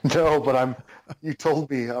 No, but you told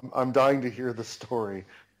me. I'm dying to hear the story.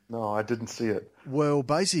 No, I didn't see it. Well,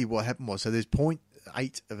 basically what happened was, so there's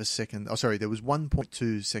 0.8 of a second. Oh, sorry, there was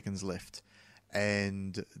 1.2 seconds left,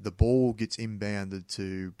 and the ball gets inbounded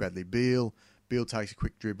to Bradley Beal. Beal takes a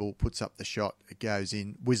quick dribble, puts up the shot. It goes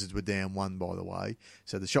in. Wizards were down 1, by the way.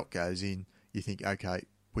 So the shot goes in. You think, okay,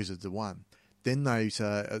 Wizards are 1. Then they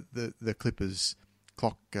say, the Clippers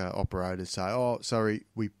clock operators say, oh, sorry,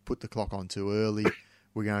 we put the clock on too early.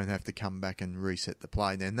 We're going to have to come back and reset the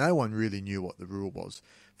play. Now, no one really knew what the rule was.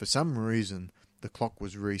 For some reason, the clock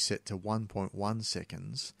was reset to 1.1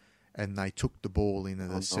 seconds, and they took the ball in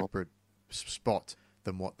at a separate spot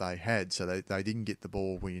than what they had. So they didn't get the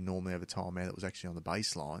ball where you normally have a timeout. It was actually on the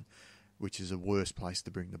baseline, which is a worse place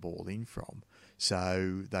to bring the ball in from.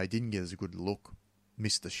 So they didn't get as a good look.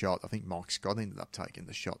 Missed the shot. I think Mike Scott ended up taking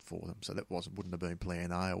the shot for them, so that wouldn't have been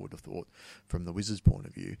plan A, I would have thought, from the Wizards' point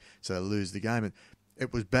of view. So they lose the game, and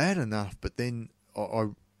it was bad enough. But then,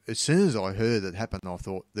 as soon as I heard it happen, I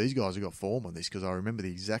thought these guys have got form on this, because I remember the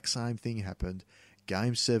exact same thing happened.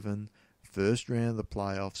 Game 7, first round of the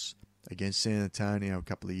playoffs against San Antonio a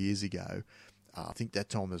couple of years ago. I think that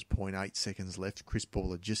time there was 0.8 seconds left. Chris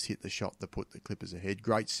Paul had just hit the shot to put the Clippers ahead.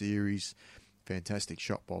 Great series. Fantastic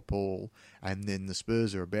shot by Paul. And then the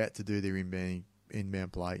Spurs are about to do their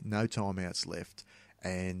inbound play. No timeouts left.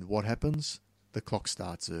 And what happens? The clock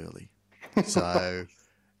starts early. So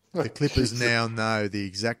the Clippers now know the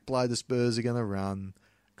exact play the Spurs are going to run,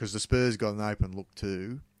 because the Spurs got an open look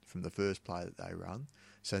too from the first play that they run.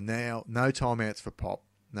 So now, no timeouts for Pop.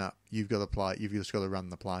 No, you've got to play. You've just got to run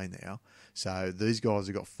the play now. So these guys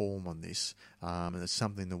have got form on this, and it's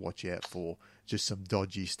something to watch out for. Just some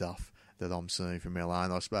dodgy stuff that I'm seeing from LA,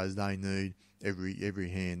 and I suppose they need every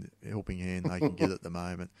helping hand they can get at the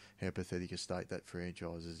moment. How pathetic a state that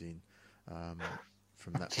franchise is in.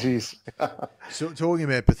 From that, jeez. So talking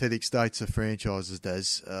about pathetic states of franchises,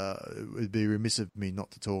 Daz, it would be remiss of me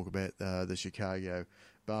not to talk about the Chicago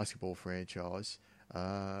basketball franchise,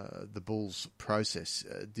 the Bulls process.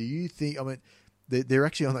 Do you think? I mean, they're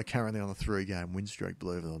actually currently on a 3-game win streak,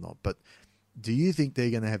 believe it or not. But do you think they're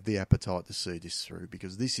going to have the appetite to see this through?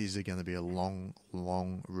 Because this is going to be a long,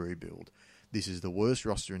 long rebuild. This is the worst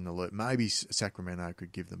roster in the league. Maybe Sacramento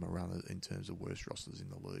could give them a run in terms of worst rosters in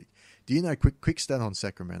the league. Do you know, quick stat on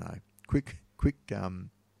Sacramento? Quick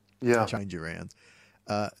change around.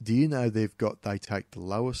 Do you know they take the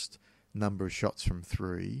lowest number of shots from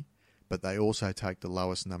three, but they also take the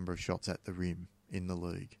lowest number of shots at the rim in the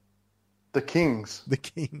league. The Kings. The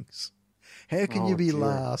Kings. How can you be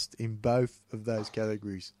last in both of those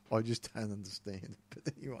categories? I just don't understand.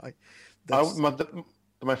 But anyway,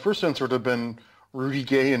 my first answer would have been Rudy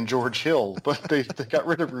Gay and George Hill, but they got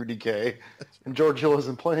rid of Rudy Gay, and George Hill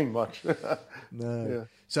isn't playing much. No. Yeah.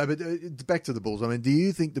 So, but back to the Bulls. I mean, do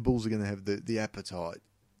you think the Bulls are going to have the appetite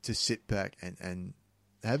to sit back and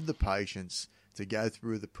have the patience to go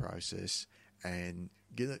through the process and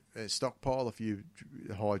get a stockpile a few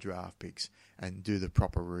high draft picks and do the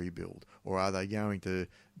proper rebuild? Or are they going to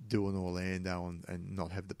do an Orlando and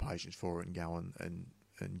not have the patience for it and go and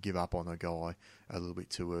give up on a guy a little bit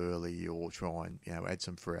too early, or try and add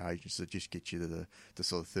some free agents that just get you to the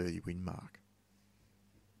sort of 30 win mark?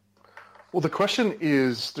 Well, the question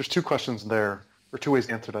is, there's two questions there, or two ways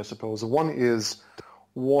to answer it, I suppose. One is,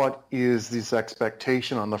 what is this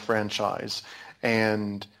expectation on the franchise?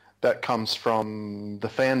 And that comes from the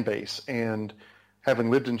fan base. And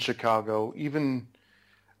having lived in Chicago, even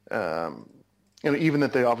even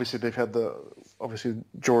that they've had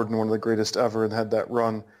Jordan, one of the greatest ever, and had that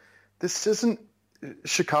run.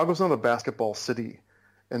 Chicago's not a basketball city.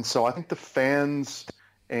 And so I think the fans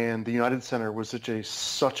and the United Center was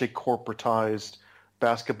such a corporatized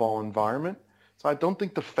basketball environment. So I don't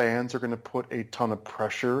think the fans are going to put a ton of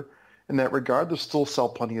pressure in that regard. They'll still sell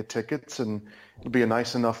plenty of tickets, and it'll be a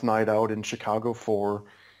nice enough night out in Chicago for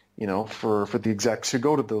the execs who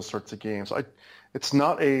go to those sorts of games. It's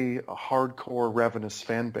not a hardcore ravenous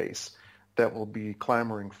fan base that will be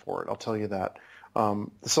clamoring for it. I'll tell you that.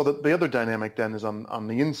 So the other dynamic then is on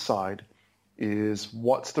the inside is,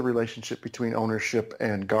 what's the relationship between ownership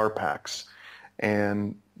and Garpax,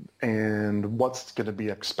 and what's going to be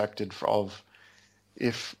expected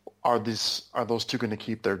are those two going to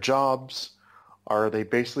keep their jobs? Are they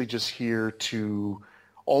basically just here to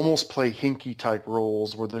almost play hinky type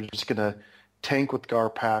roles where they're just going to tank with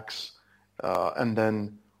Garpax, and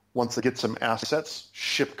then once they get some assets,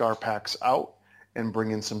 ship Garpax out and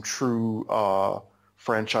bring in some true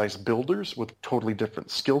franchise builders with totally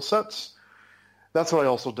different skill sets? That's what I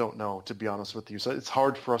also don't know, to be honest with you. So it's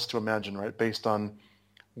hard for us to imagine, right, based on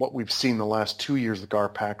what we've seen the last 2 years with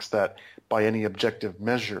Garpax, that by any objective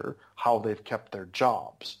measure, how they've kept their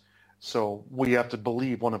jobs. So we have to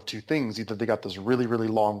believe one of two things. Either they got this really, really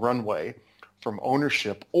long runway from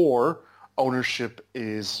ownership, or ownership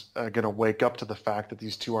is going to wake up to the fact that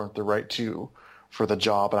these two aren't the right two for the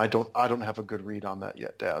job. And I don't have a good read on that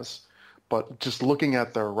yet, Daz. But just looking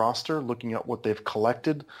at their roster, looking at what they've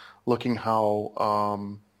collected, looking how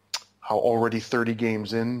already 30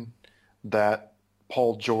 games in, that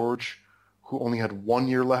Paul George, who only had 1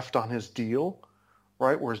 year left on his deal,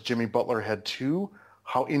 right, whereas Jimmy Butler had 2,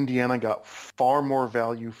 how Indiana got far more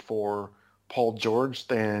value for Paul George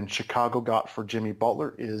than Chicago got for Jimmy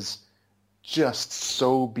Butler is just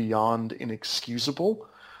so beyond inexcusable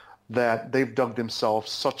that they've dug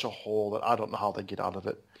themselves such a hole that I don't know how they get out of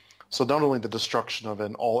it. So not only the destruction of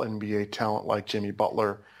an all-NBA talent like Jimmy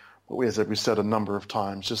Butler, but as we said a number of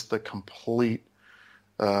times, just the complete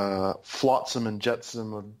flotsam and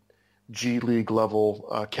jetsam of G League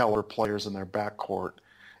level caliber players in their backcourt,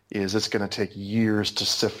 it's going to take years to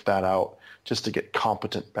sift that out just to get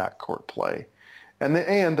competent backcourt play. And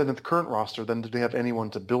then at the current roster, then do they have anyone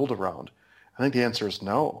to build around? I think the answer is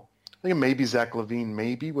no. I think maybe Zach LaVine,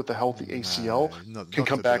 maybe with a healthy ACL, can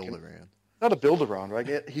come back. Not a build around, right?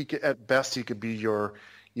 At best, he could be your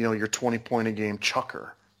 20-point a game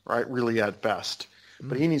chucker, right? Really, at best,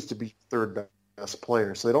 but he needs to be third best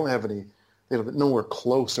player. So they have nowhere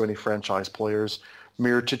close to any franchise players.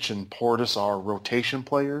 Mirotic and Portis are rotation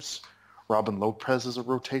players. Robin Lopez is a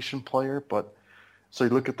rotation player, but so you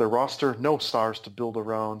look at their roster, no stars to build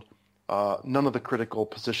around. None of the critical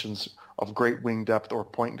positions of great wing depth or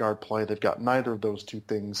point guard play. They've got neither of those two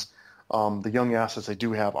things. The young assets they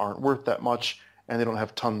do have aren't worth that much, and they don't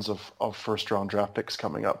have tons of first-round draft picks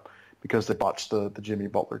coming up because they botched the Jimmy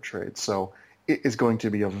Butler trade. So it is going to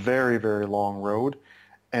be a very, very long road.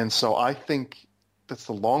 And so I think that's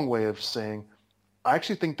the long way of saying I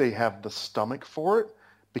actually think they have the stomach for it,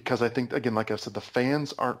 because I think, again, like I said, the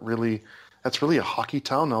fans aren't really – that's really a hockey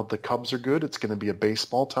town. Now the Cubs are good. It's going to be a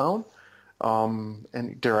baseball town.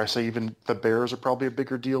 And dare I say even the Bears are probably a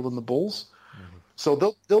bigger deal than the Bulls. Mm-hmm.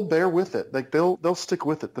 So they'll bear with it. Like they'll stick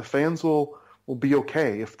with it. The fans will be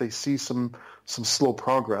okay if they see some slow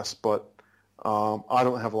progress, but I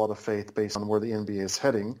don't have a lot of faith based on where the NBA is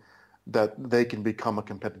heading that they can become a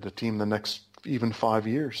competitive team the next even 5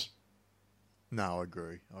 years. No, I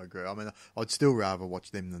agree. I mean, I'd still rather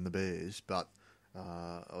watch them than the Bears, but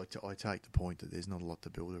I take the point that there's not a lot to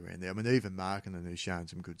build around there. I mean, even Markkinen, who's shown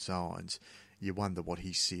some good signs, you wonder what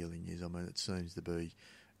his ceiling is. I mean, it seems to be,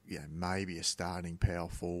 maybe a starting power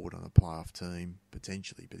forward on a playoff team,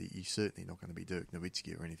 potentially, but he's certainly not going to be Dirk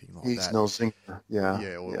Nowitzki or anything like that. He's no sinker,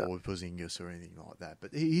 or Porzingis or anything like that.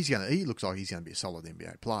 But he looks like he's going to be a solid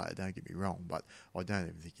NBA player, don't get me wrong, but I don't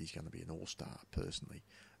even think he's going to be an all-star, personally.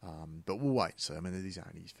 But we'll wait. So, I mean, it is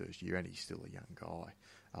only his first year, and he's still a young guy.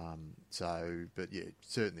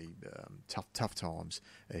 Certainly tough times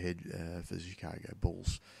ahead for the Chicago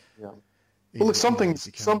Bulls. Yeah. Well, look,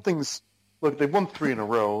 something's. Look, they've won 3 in a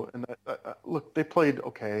row, and look, they played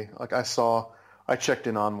okay. Like I checked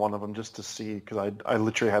in on one of them just to see because I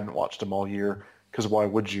literally hadn't watched them all year. Because why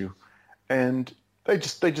would you? And they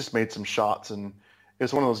just made some shots, and it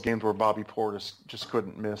was one of those games where Bobby Portis just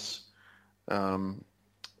couldn't miss.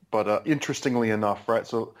 But interestingly enough, right?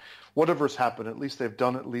 So whatever's happened, at least they've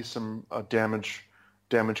done some damage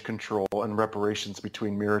control and reparations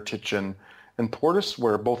between Mirotic and Portis,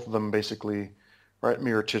 where both of them basically. Right,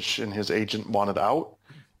 Mirotic and his agent wanted out,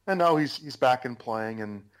 and now he's back and playing,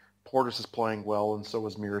 and Portis is playing well, and so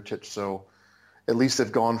is Mirotic. So at least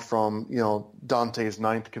they've gone from Dante's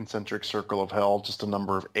 9th concentric circle of hell just a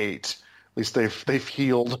number of 8. At least they've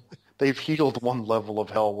healed one level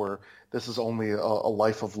of hell where this is only a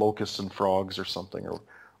life of locusts and frogs or something or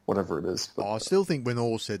whatever it is. But, I still think when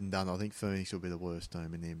all's said and done, I think Phoenix will be the worst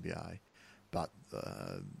team in the NBA. But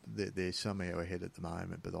they're somehow ahead at the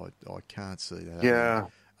moment. But I can't see that. Yeah,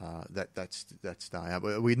 that's staying up.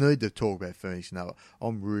 We need to talk about Phoenix now.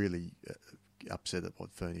 I'm really upset at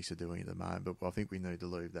what Phoenix are doing at the moment. But I think we need to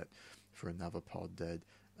leave that for another pod,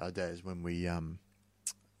 Daz, when we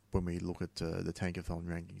look at the Tankathon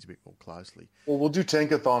rankings a bit more closely. Well, we'll do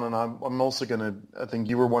Tankathon, and I'm also going to. I think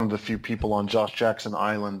you were one of the few people on Josh Jackson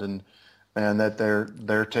Island, and that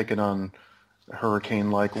they're taking on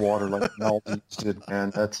hurricane-like water like the Maldives did,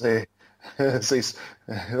 man. Those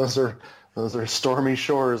are stormy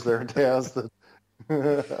shores there, Daz.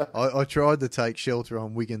 I tried to take shelter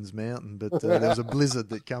on Wiggins Mountain, but there was a blizzard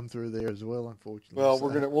that come through there as well, unfortunately. Well,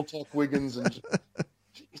 we'll talk Wiggins and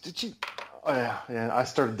did you? Oh, yeah. I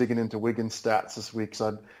started digging into Wiggins stats this week,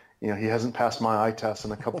 so he hasn't passed my eye test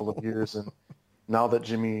in a couple of years, and now that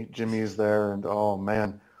Jimmy is there, and oh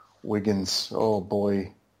man, Wiggins, oh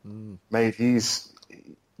boy. Mate, he's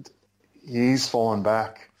fallen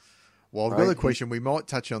back. Well, I've got a question. We might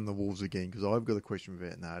touch on the Wolves again because I've got a question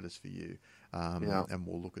about Nardis for you, and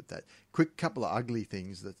we'll look at that. Quick couple of ugly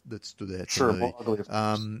things that stood out to me. Ugly,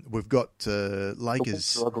 we've got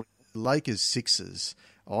Lakers Sixers.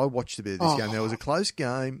 I watched a bit of this game. Now, it was a close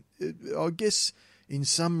game. I guess in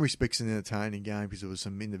some respects an entertaining game because there was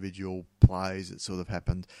some individual plays that sort of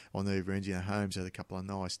happened on either end. Holmes had a couple of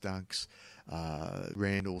nice dunks.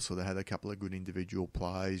 Randall sort of had a couple of good individual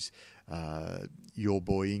plays. Your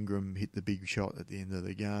boy Ingram hit the big shot at the end of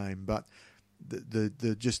the game. But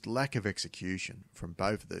the just lack of execution from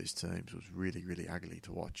both of these teams was really, really ugly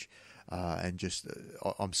to watch. And just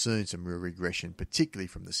I'm seeing some real regression, particularly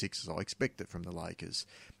from the Sixers. I expect it from the Lakers.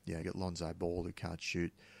 You got Lonzo Ball who can't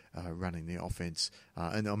shoot. Running the offense.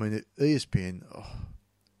 And I mean, ESPN,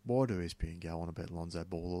 why do ESPN go on about Lonzo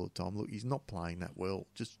Ball all the time? Look, he's not playing that well.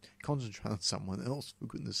 Just concentrate on someone else, for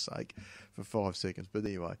goodness sake, for 5 seconds. But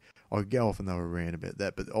anyway, I'll go off another rant about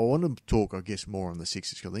that. But I want to talk, I guess, more on the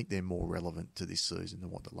Sixers because I think they're more relevant to this season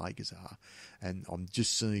than what the Lakers are. And I'm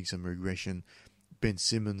just seeing some regression. Ben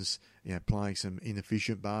Simmons, playing some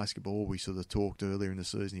inefficient basketball. We sort of talked earlier in the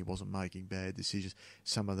season he wasn't making bad decisions.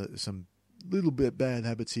 Some little bit bad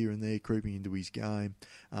habits here and there creeping into his game,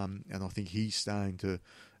 and I think he's starting to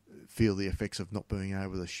feel the effects of not being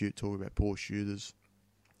able to shoot. Talk about poor shooters.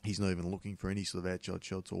 He's not even looking for any sort of outside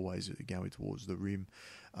shots, always going towards the rim.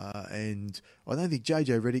 And I don't think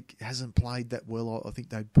JJ Redick hasn't played that well. I think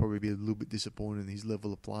they'd probably be a little bit disappointed in his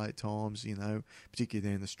level of play at times, particularly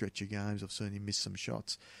down the stretch of games. I've seen him miss some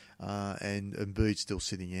shots. And Embiid's still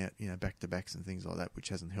sitting out, back-to-backs and things like that, which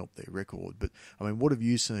hasn't helped their record. But, I mean, what have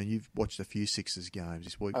you seen? You've watched a few Sixers games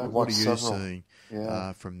this week. What are you seeing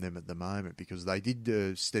from them at the moment? Because they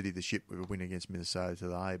did steady the ship with a win against Minnesota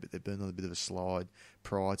today, but they've been on a bit of a slide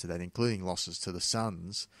prior to that, including losses to the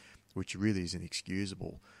Suns, which really is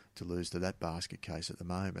inexcusable to lose to that basket case at the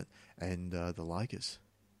moment, and the Lakers.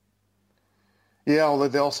 Yeah, although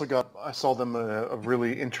they also I saw them a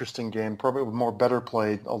really interesting game, probably with more better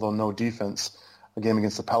play, although no defense, a game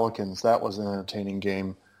against the Pelicans. That was an entertaining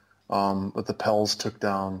game. But the Pels took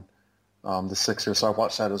down the Sixers, so I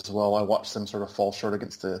watched that as well. I watched them sort of fall short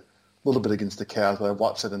against a little bit against the Cavs, but I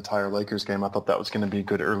watched that entire Lakers game. I thought that was going to be a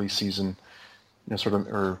good early season,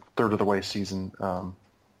 or third of the way season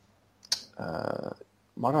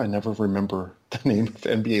why do I never remember the name of the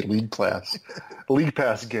NBA League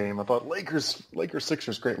Pass game? I thought Lakers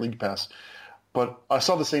Sixers, great League Pass. But I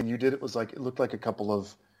saw the same you did. It looked like a couple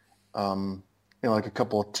of, like a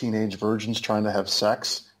couple of teenage virgins trying to have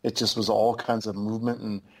sex. It just was all kinds of movement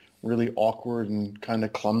and really awkward and kind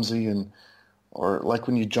of clumsy, or like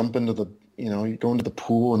when you jump into you go into the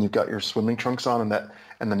pool and you've got your swimming trunks on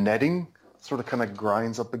and the netting sort of kind of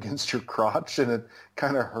grinds up against your crotch and it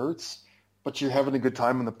kind of hurts, but you're having a good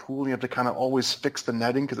time in the pool and you have to kind of always fix the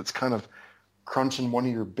netting because it's kind of crunching one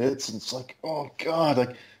of your bits, and it's like, oh God,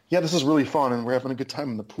 like, yeah, this is really fun and we're having a good time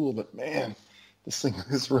in the pool, but man, this thing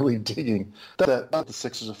is really digging. That's what the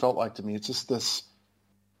Sixers have felt like to me. It's just this,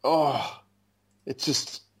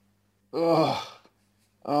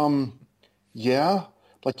 yeah,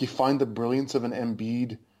 like you find the brilliance of an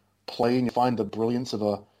Embiid play and you find the brilliance of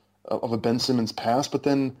a Ben Simmons pass, but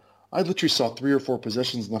then I literally saw 3 or 4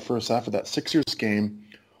 possessions in the first half of that Sixers game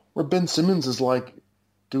where Ben Simmons is like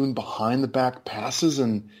doing behind the back passes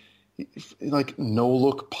and like no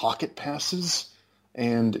look pocket passes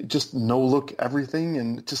and just no look everything,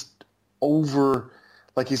 and just over,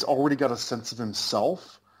 like he's already got a sense of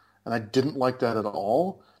himself, and I didn't like that at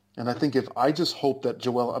all. And I think I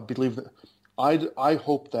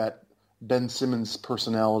hope that Ben Simmons'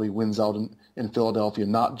 personality wins out in Philadelphia,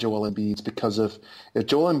 not Joel Embiid's, because if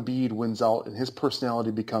Joel Embiid wins out and his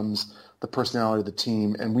personality becomes the personality of the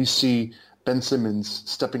team, and we see Ben Simmons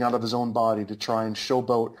stepping out of his own body to try and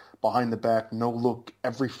showboat behind the back, no look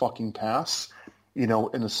every fucking pass, in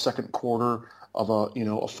the second quarter of a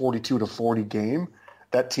 42-40 game,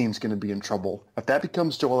 that team's going to be in trouble. If that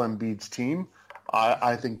becomes Joel Embiid's team,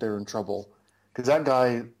 I think they're in trouble. Because that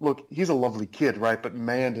guy, look, he's a lovely kid, right? But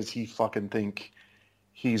man, does he fucking think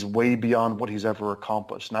he's way beyond what he's ever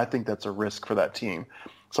accomplished. And I think that's a risk for that team.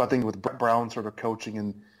 So I think with Brett Brown sort of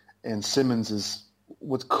coaching and Simmons is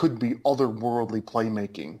what could be otherworldly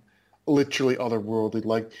playmaking, literally otherworldly.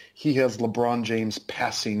 Like he has LeBron James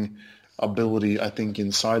passing ability, I think,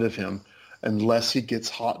 inside of him, unless he gets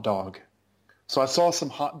hot dog. So I saw some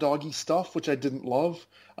hot doggy stuff, which I didn't love.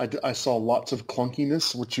 I saw lots of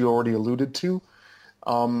clunkiness, which you already alluded to.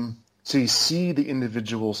 So you see the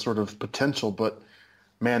individual sort of potential, but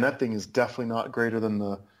man, that thing is definitely not greater than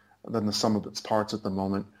the sum of its parts at the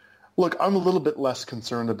moment. Look, I'm a little bit less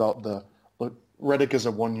concerned about Redick is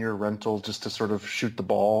a 1-year rental just to sort of shoot the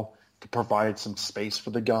ball, to provide some space for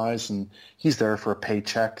the guys, and he's there for a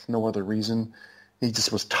paycheck, no other reason. He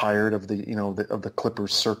just was tired of the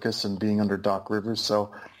Clippers circus and being under Doc Rivers.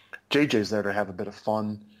 So JJ's there to have a bit of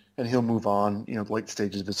fun, and he'll move on, late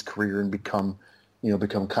stages of his career and become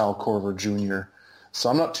Kyle Korver Jr. So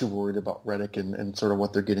I'm not too worried about Redick and sort of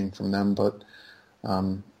what they're getting from them. But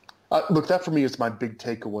look, that for me is my big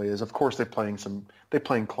takeaway. Is of course they're playing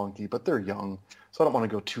clunky, but they're young, so I don't want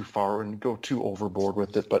to go too far and go too overboard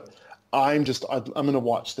with it. But I'm going to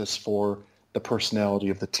watch this for the personality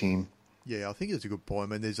of the team. Yeah, I think it's a good point.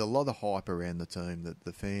 I mean, there's a lot of hype around the team that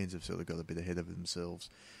the fans have sort of got a bit ahead of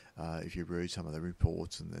themselves. If you read some of the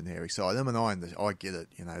reports and how excited them, and I get it.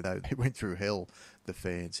 They went through hell, the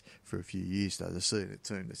fans, for a few years. Though to see a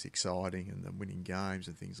team that's exciting and winning games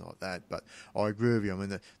and things like that. But I agree with you. I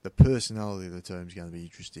mean, the personality of the team is going to be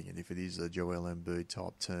interesting, and if it is a Joel Embiid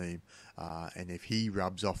type team, and if he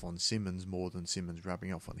rubs off on Simmons more than Simmons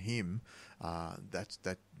rubbing off on him,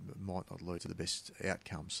 that might not lead to the best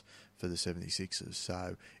outcomes for the 76ers.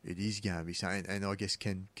 So it is going to be something, and I guess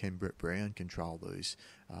can Brett Brown control these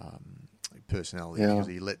personalities, because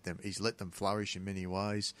he's let them flourish in many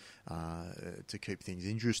ways to keep things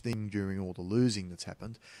interesting during all the losing that's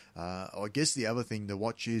happened. I guess the other thing to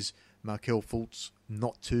watch is Markelle Fultz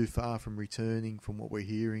not too far from returning from what we're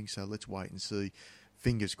hearing, so let's wait and see.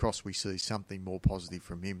 Fingers crossed we see something more positive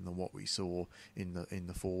from him than what we saw in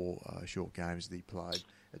the 4 short games that he played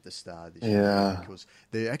at the start of this year, because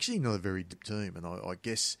they're actually not a very deep team, and I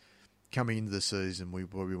guess coming into the season, we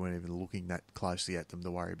probably weren't even looking that closely at them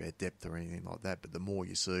to worry about depth or anything like that. But the more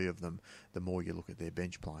you see of them, the more you look at their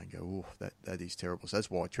bench play and go, "Oh, that is terrible." So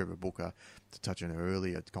that's why Trevor Booker, to touch on an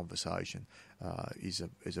earlier conversation, is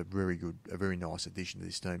a very nice addition to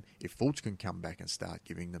this team. If Fultz can come back and start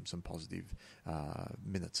giving them some positive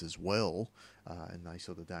minutes as well, and they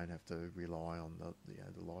sort of don't have to rely on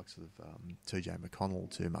the likes of TJ McConnell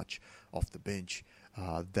too much off the bench,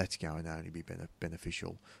 that's going to only be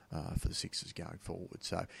beneficial for the Sixers going forward.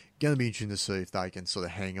 So going to be interesting to see if they can sort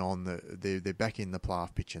of hang on. They're back in the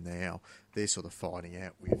playoff picture now. They're sort of fighting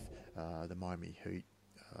out with the Miami Heat.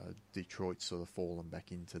 Detroit's sort of fallen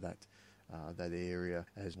back into that area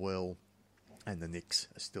as well. and the Knicks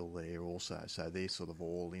are still there also. So they're sort of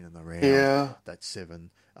all in and around that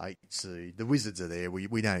 7, 8 seed. The Wizards are there.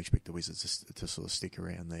 We don't expect the Wizards to sort of stick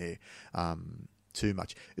around there too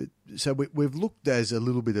much. So we've looked as a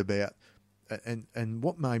little bit about, and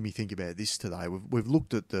what made me think about this today, we've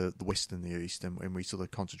looked at the West and the East, and we sort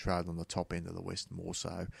of concentrated on the top end of the West more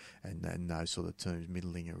so, and those sort of teams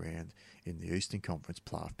middling around in the Eastern Conference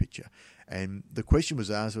playoff picture. And the question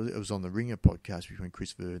was asked, it was on the Ringer podcast between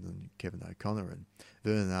Chris Vernon and Kevin O'Connor, and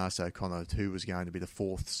Vernon asked O'Connor who was going to be the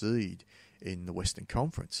 4th seed in the Western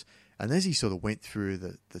Conference. And as he sort of went through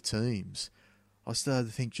the teams, I started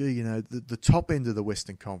to think, the top end of the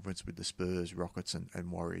Western Conference with the Spurs, Rockets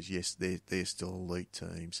and Warriors, yes, they're still elite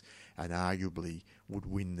teams and arguably would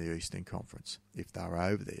win the Eastern Conference if they were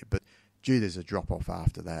over there. But, there's a drop-off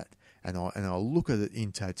after that. And I look at it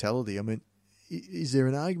in totality. I mean, is there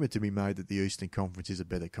an argument to be made that the Eastern Conference is a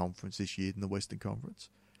better conference this year than the Western Conference?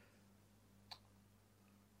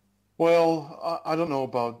 Well, I don't know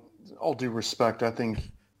about, all due respect, I think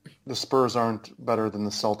the Spurs aren't better than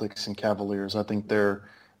the Celtics and Cavaliers. I think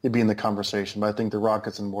they'd be in the conversation, but I think the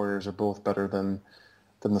Rockets and Warriors are both better than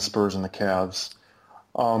the Spurs and the Cavs.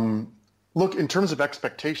 Look, in terms of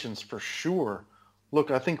expectations, for sure. Look,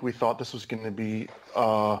 I think we thought this was going to be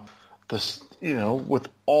this, with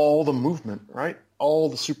all the movement, right? All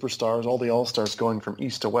the superstars, all the all-stars going from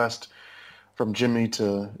east to west, from Jimmy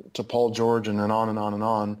to Paul George, and then on and on and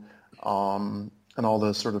on, and all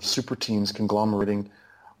the sort of super teams conglomerating.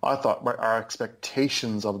 I thought our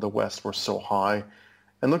expectations of the West were so high.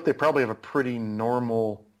 And look, they probably have a pretty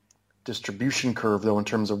normal distribution curve, though, in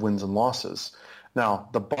terms of wins and losses. Now,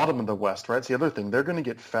 the bottom of the West, right, it's the other thing. They're going to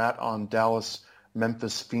get fat on Dallas,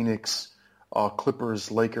 Memphis, Phoenix, Clippers,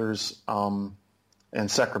 Lakers, and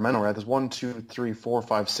Sacramento, right? There's 1, 2, 3, 4,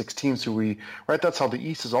 5, 6 teams right? That's how the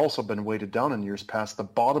East has also been weighted down in years past. The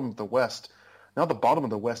bottom of the West, now the bottom of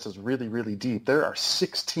the West is really, really deep. There are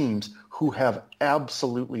 6 teams who have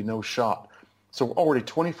absolutely no shot. So we're already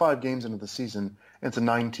 25 games into the season, and it's a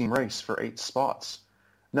 9-team race for 8 spots.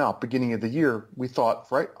 Now, beginning of the year, we thought,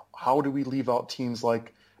 right, how do we leave out teams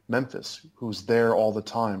like Memphis, who's there all the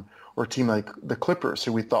time, or a team like the Clippers,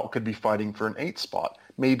 who we thought could be fighting for an 8 spot,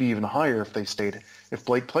 maybe even higher if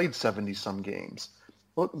Blake played 70-some games.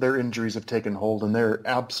 Look, their injuries have taken hold, and they're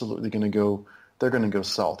absolutely going to go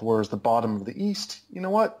south. Whereas the bottom of the East, you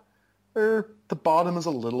know what? The bottom is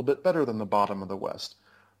a little bit better than the bottom of the West.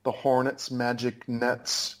 The Hornets, Magic,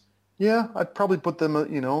 Nets, yeah, I'd probably put them,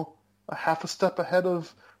 a half a step ahead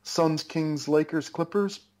of Suns, Kings, Lakers,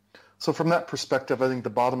 Clippers. So from that perspective, I think the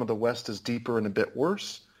bottom of the West is deeper and a bit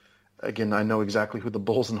worse. Again, I know exactly who the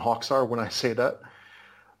Bulls and Hawks are when I say that.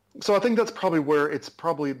 So I think that's probably where it's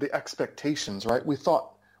probably the expectations, right? We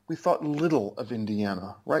thought little of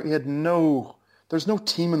Indiana, right? There's no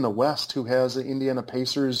team in the West who has an Indiana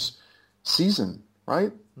Pacers season,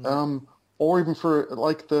 right? Mm-hmm. Or even for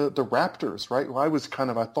like the Raptors, right?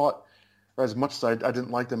 I thought as much as I didn't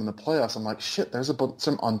like them in the playoffs, I'm like, shit, there's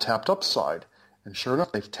some untapped upside. And sure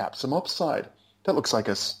enough, they've tapped some upside. That looks like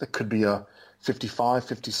that could be a 55,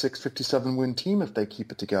 56, 57 win team if they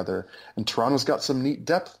keep it together. And Toronto's got some neat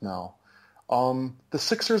depth now. The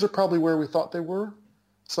Sixers are probably where we thought they were.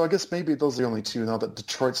 So I guess maybe those are the only two now that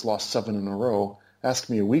Detroit's lost 7 in a row. Asked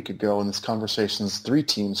me a week ago in this conversation, there's 3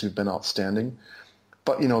 teams who've been outstanding.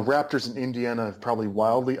 But, Raptors and Indiana have probably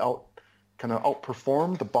wildly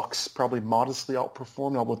outperformed. The Bucks probably modestly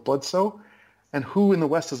outperformed now with Bledsoe. And who in the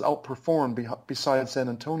West has outperformed besides San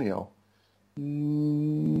Antonio?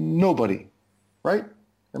 Nobody, right?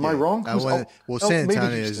 Am I wrong? San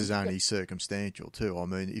Antonio's is only circumstantial too. I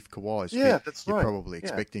mean, if Kawhi's fit, you're probably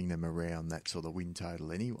expecting them around that sort of win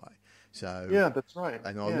total anyway. So yeah, that's right.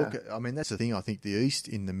 And that's the thing. I think the East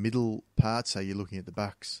in the middle part. So you're looking at the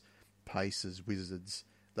Bucks, Pacers, Wizards.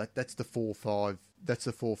 That's the 4, 5. That's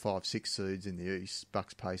the 4, 5, 6 seeds in the East.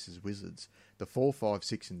 Bucks, Pacers, Wizards. The 4, 5,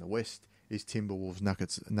 6 in the West is Timberwolves,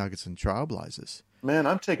 Nuggets, and Trailblazers. Man,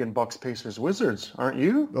 I'm taking Bucks, Pacers, Wizards, aren't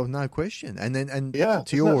you? Well, no question. And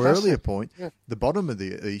to your earlier point, the bottom of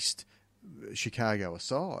the East, Chicago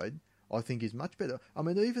aside, I think is much better. I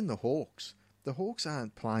mean, even the Hawks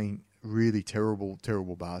aren't playing really terrible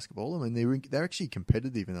basketball. I mean, they're actually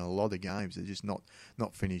competitive in a lot of games. They're just not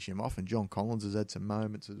finishing them off. And John Collins has had some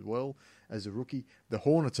moments as well as a rookie. The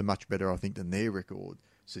Hornets are much better, I think, than their record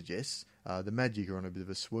suggests. The Magic are on a bit of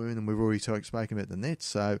a swoon, and we've already spoken about the Nets.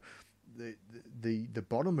 So the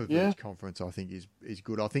bottom of each conference, I think, is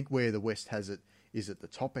good. I think where the West has it is at the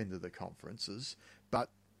top end of the conferences. But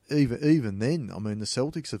even then, I mean, the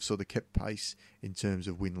Celtics have sort of kept pace in terms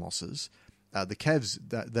of win-losses. The Cavs,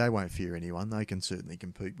 they won't fear anyone. They can certainly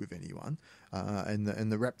compete with anyone. And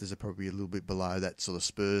the Raptors are probably a little bit below that sort of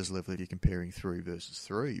Spurs level if you're comparing 3 versus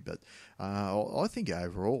 3. But I think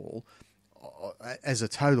overall, as a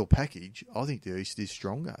total package, I think the East is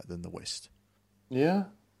stronger than the West. Yeah.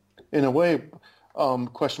 In a way,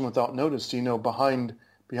 question without notice, behind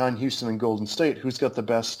Houston and Golden State, who's got the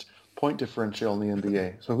best point differential in the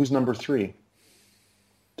NBA? So who's number 3?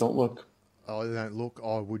 Don't look. I don't look.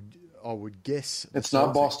 I would guess it's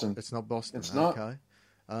not Boston. It's not Boston. It's not. Okay.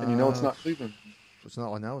 And it's not Cleveland. It's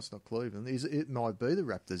not. I know it's not Cleveland. It might be the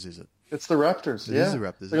Raptors, is it? It's the Raptors. It is the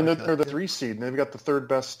Raptors. Okay. They're the 3 seed, and they've got the 3rd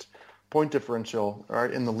best point differential, all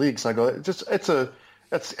right, in the league. So I go, it's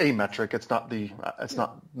a metric. It's not the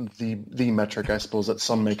metric, I suppose, that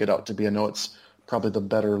some make it out to be. I know it's probably the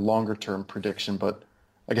better longer term prediction, but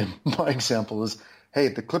again, my example is, hey,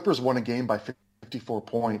 the Clippers won a game by 54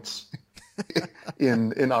 points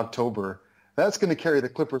in October. That's going to carry the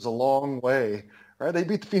Clippers a long way, right? They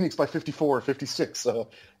beat the Phoenix by 54 or 56, and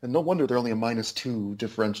no wonder they're only a -2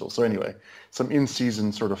 differential. So anyway, some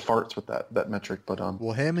in-season sort of farts with that metric. But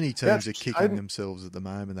well, how many teams are kicking themselves at the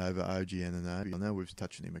moment over OG Anunoby? I know we've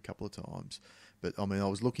touched on him a couple of times, but I mean, I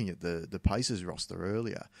was looking at the Pacers roster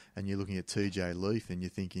earlier, and you're looking at TJ Leaf, and you're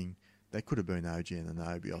thinking, that could have been OG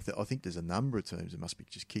Anunoby. I think there's a number of teams that must be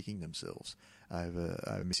just kicking themselves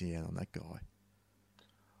over missing out on that guy.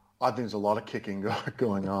 I think there's a lot of kicking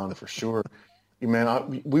going on for sure.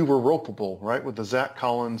 Man, we were ropeable, right, with the Zach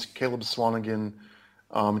Collins, Caleb Swanigan,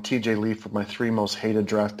 TJ Leaf were my 3 most hated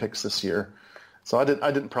draft picks this year. So I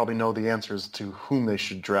didn't probably know the answers to whom they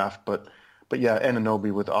should draft, but yeah,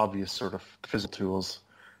 Anunoby with obvious sort of physical tools,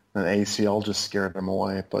 and ACL just scared them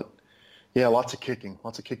away. But yeah, lots of kicking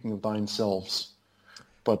of thine selves.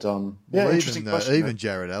 But interesting question. Even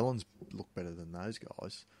Jared Allen's looked better than those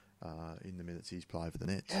guys in the minutes he's played for the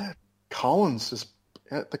Nets. Yeah,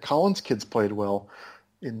 the Collins kids played well.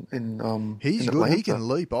 He's good. Atlanta. He can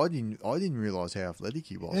leap. I didn't realise how athletic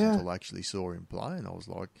he was until I actually saw him play, and I was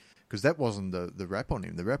like, because that wasn't the rap on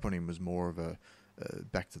him. The rap on him was more of a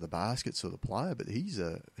back to the basket sort of player, but he's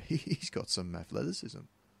got some athleticism.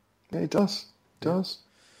 Yeah, he does.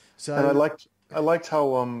 So, and I liked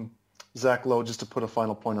how Zach Lowe, just to put a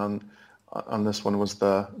final point on this one, was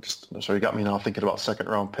you got me now thinking about 2nd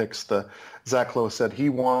round picks. Zach Lowe said he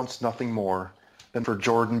wants nothing more than for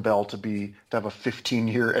Jordan Bell to have a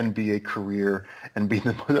 15-year NBA career and be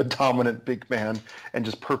the dominant big man and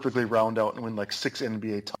just perfectly round out and win like 6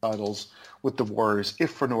 NBA titles with the Warriors,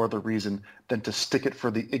 if for no other reason than to stick it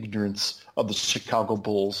for the ignorance of the Chicago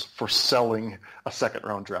Bulls for selling a 2nd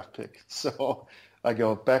round draft pick. So I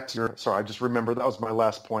go back to I just remember that was my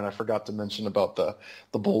last point I forgot to mention about the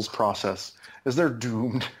Bulls process, is they're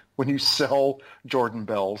doomed. When you sell Jordan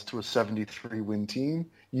Bells to a 73-win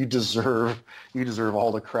team, you deserve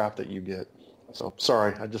all the crap that you get. So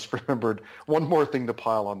sorry, I just remembered one more thing to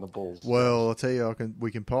pile on the Bulls. Well, I'll tell you,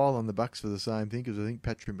 we can pile on the Bucks for the same thing, because I think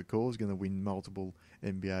Patrick McCaw is going to win multiple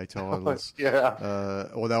NBA titles. Yeah.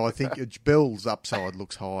 Although I think Bell's upside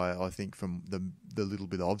looks higher, I think, from the little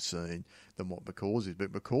bit I've seen than what McCaw's is.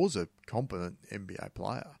 But McCaw's a competent NBA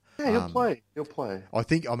player. Yeah, he'll play. I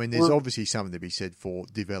think, there's obviously something to be said for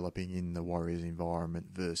developing in the Warriors environment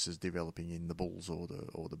versus developing in the Bulls or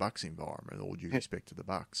the Bucks environment, all due respect to the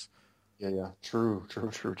Bucks. Yeah. True.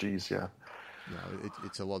 Geez, yeah.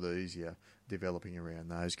 It's a lot easier developing around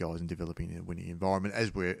those guys and developing in a winning environment,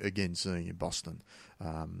 as we're again seeing in Boston.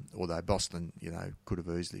 Although Boston, could have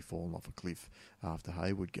easily fallen off a cliff after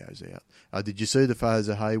Hayward goes out. Did you see the photos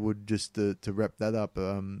of Hayward, just to wrap that up,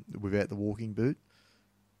 without the walking boot?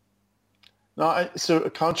 No, so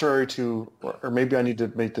contrary to, or maybe I need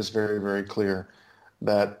to make this very, very clear,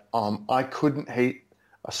 that I couldn't hate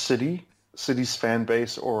a city's fan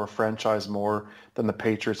base or a franchise more than the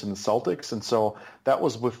Patriots and the Celtics. And so that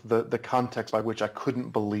was with the context by which I couldn't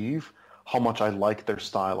believe how much I like their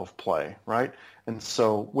style of play, right? And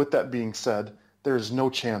so with that being said, there's no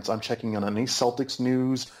chance I'm checking on any Celtics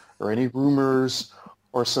news or any rumors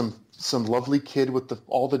or some lovely kid with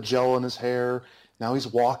all the gel in his hair. Now he's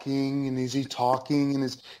walking and is he talking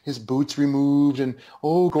and his boots removed and,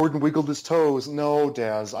 oh, Gordon wiggled his toes. No,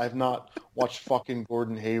 Dazz, I've not watched fucking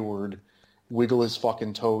Gordon Hayward wiggle his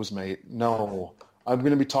fucking toes, mate. No. I'm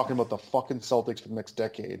going to be talking about the fucking Celtics for the next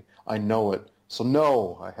decade. I know it. So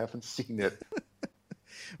no, I haven't seen it.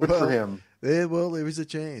 Good for him. There is a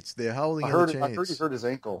chance. They're holding a chance. I heard he hurt his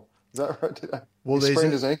ankle. Is that right? Well, he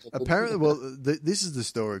sprained his ankle. Apparently, well, this is the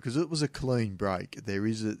story because it was a clean break. There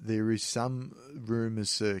is some rumours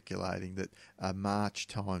circulating that a March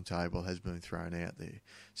timetable has been thrown out there.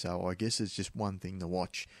 So I guess it's just one thing to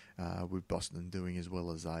watch with Boston doing as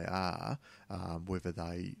well as they are, whether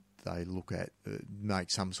they look at make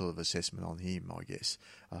some sort of assessment on him, I guess,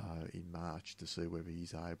 in March to see whether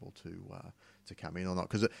he's able to come in or not.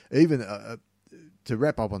 Because even to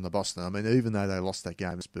wrap up on the Boston, I mean, even though they lost that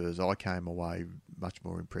game at Spurs, I came away much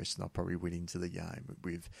more impressed than I probably went into the game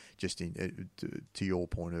with just to your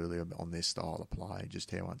point earlier on their style of play, just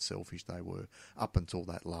how unselfish they were up until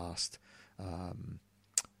that last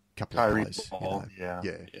couple of plays. Yeah.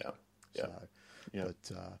 So,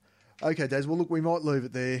 but. Okay, Daz. Well, look, we might leave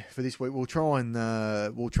it there for this week. We'll try and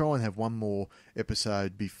have one more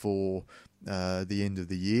episode before the end of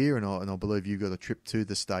the year, and I believe you've got a trip to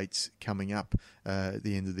the States coming up at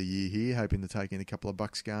the end of the year here, hoping to take in a couple of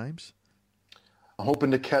Bucks games. I'm hoping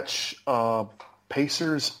to catch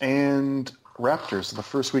Pacers and Raptors the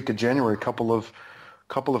first week of January. Couple of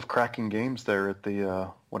cracking games there at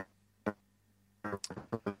the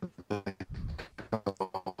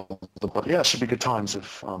But yeah, it should be good times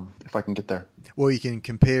if I can get there. Well, you can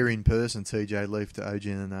compare in person TJ Leaf to OG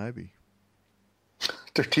Anunoby.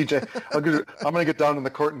 TJ, I'm gonna get down in the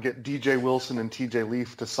court and get DJ Wilson and TJ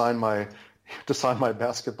Leaf to sign my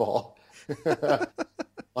basketball. I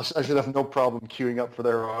should have no problem queuing up for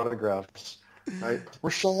their autographs. Right,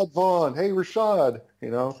 Rashad Vaughn. Hey, Rashad.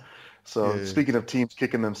 So yeah. Speaking of teams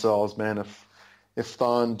kicking themselves, man, if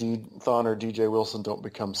Thon or DJ Wilson don't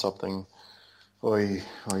become something. Well, OG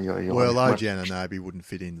Anunoby wouldn't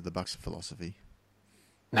fit into the Bucks' philosophy.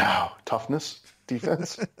 No, toughness,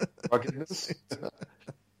 defense, ruggedness.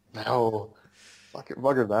 No,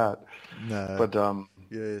 bugger that. No, but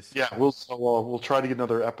yes, yeah, we'll try to get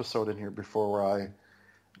another episode in here before I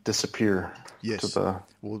disappear. Yes,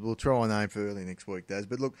 we'll try and aim for early next week, Daz.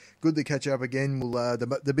 But look, good to catch up again. We'll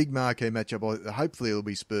the big marquee matchup. Hopefully, it'll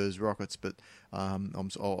be Spurs Rockets, but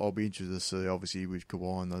I'll be interested to see, obviously, with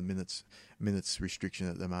Kawhi and the minutes restriction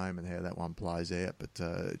at the moment, how that one plays out. But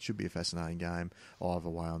it should be a fascinating game either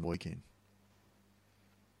way on the weekend.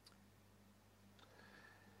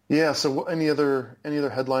 Yeah. So, any other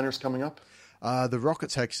headliners coming up? The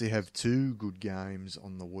Rockets actually have two good games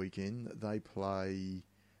on the weekend. They play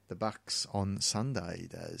the Bucks on Sunday,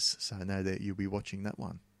 Daz. So I know that you'll be watching that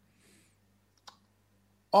one.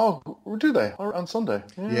 Oh, do they? On Sunday?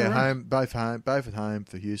 Yeah, right. Both at home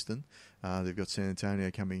for Houston. They've got San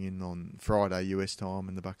Antonio coming in on Friday US time,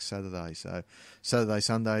 and the Bucks Saturday. So Saturday,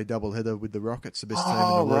 Sunday doubleheader with the Rockets, the best team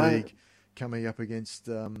in the league, coming up against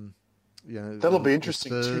that'll be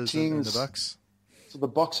interesting. Spurs Two teams. And the Bucks. So the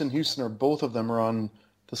Bucks and Houston both of them are on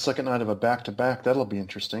the second night of a back-to-back. That'll be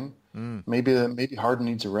interesting. Maybe Harden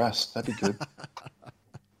needs a rest. That'd be good.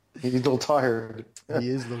 He's a little tired. He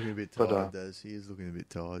is looking a bit tired, Daz. He is looking a bit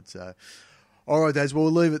tired. So, all right, Daz, we'll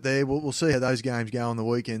leave it there. We'll see how those games go on the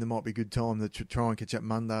weekend. There might be a good time to try and catch up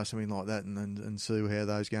Monday or something like that and see how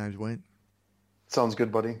those games went. Sounds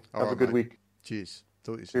good, buddy. Have a good week. Cheers.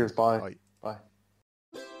 Talk to you soon. Cheers. Bye. Bye.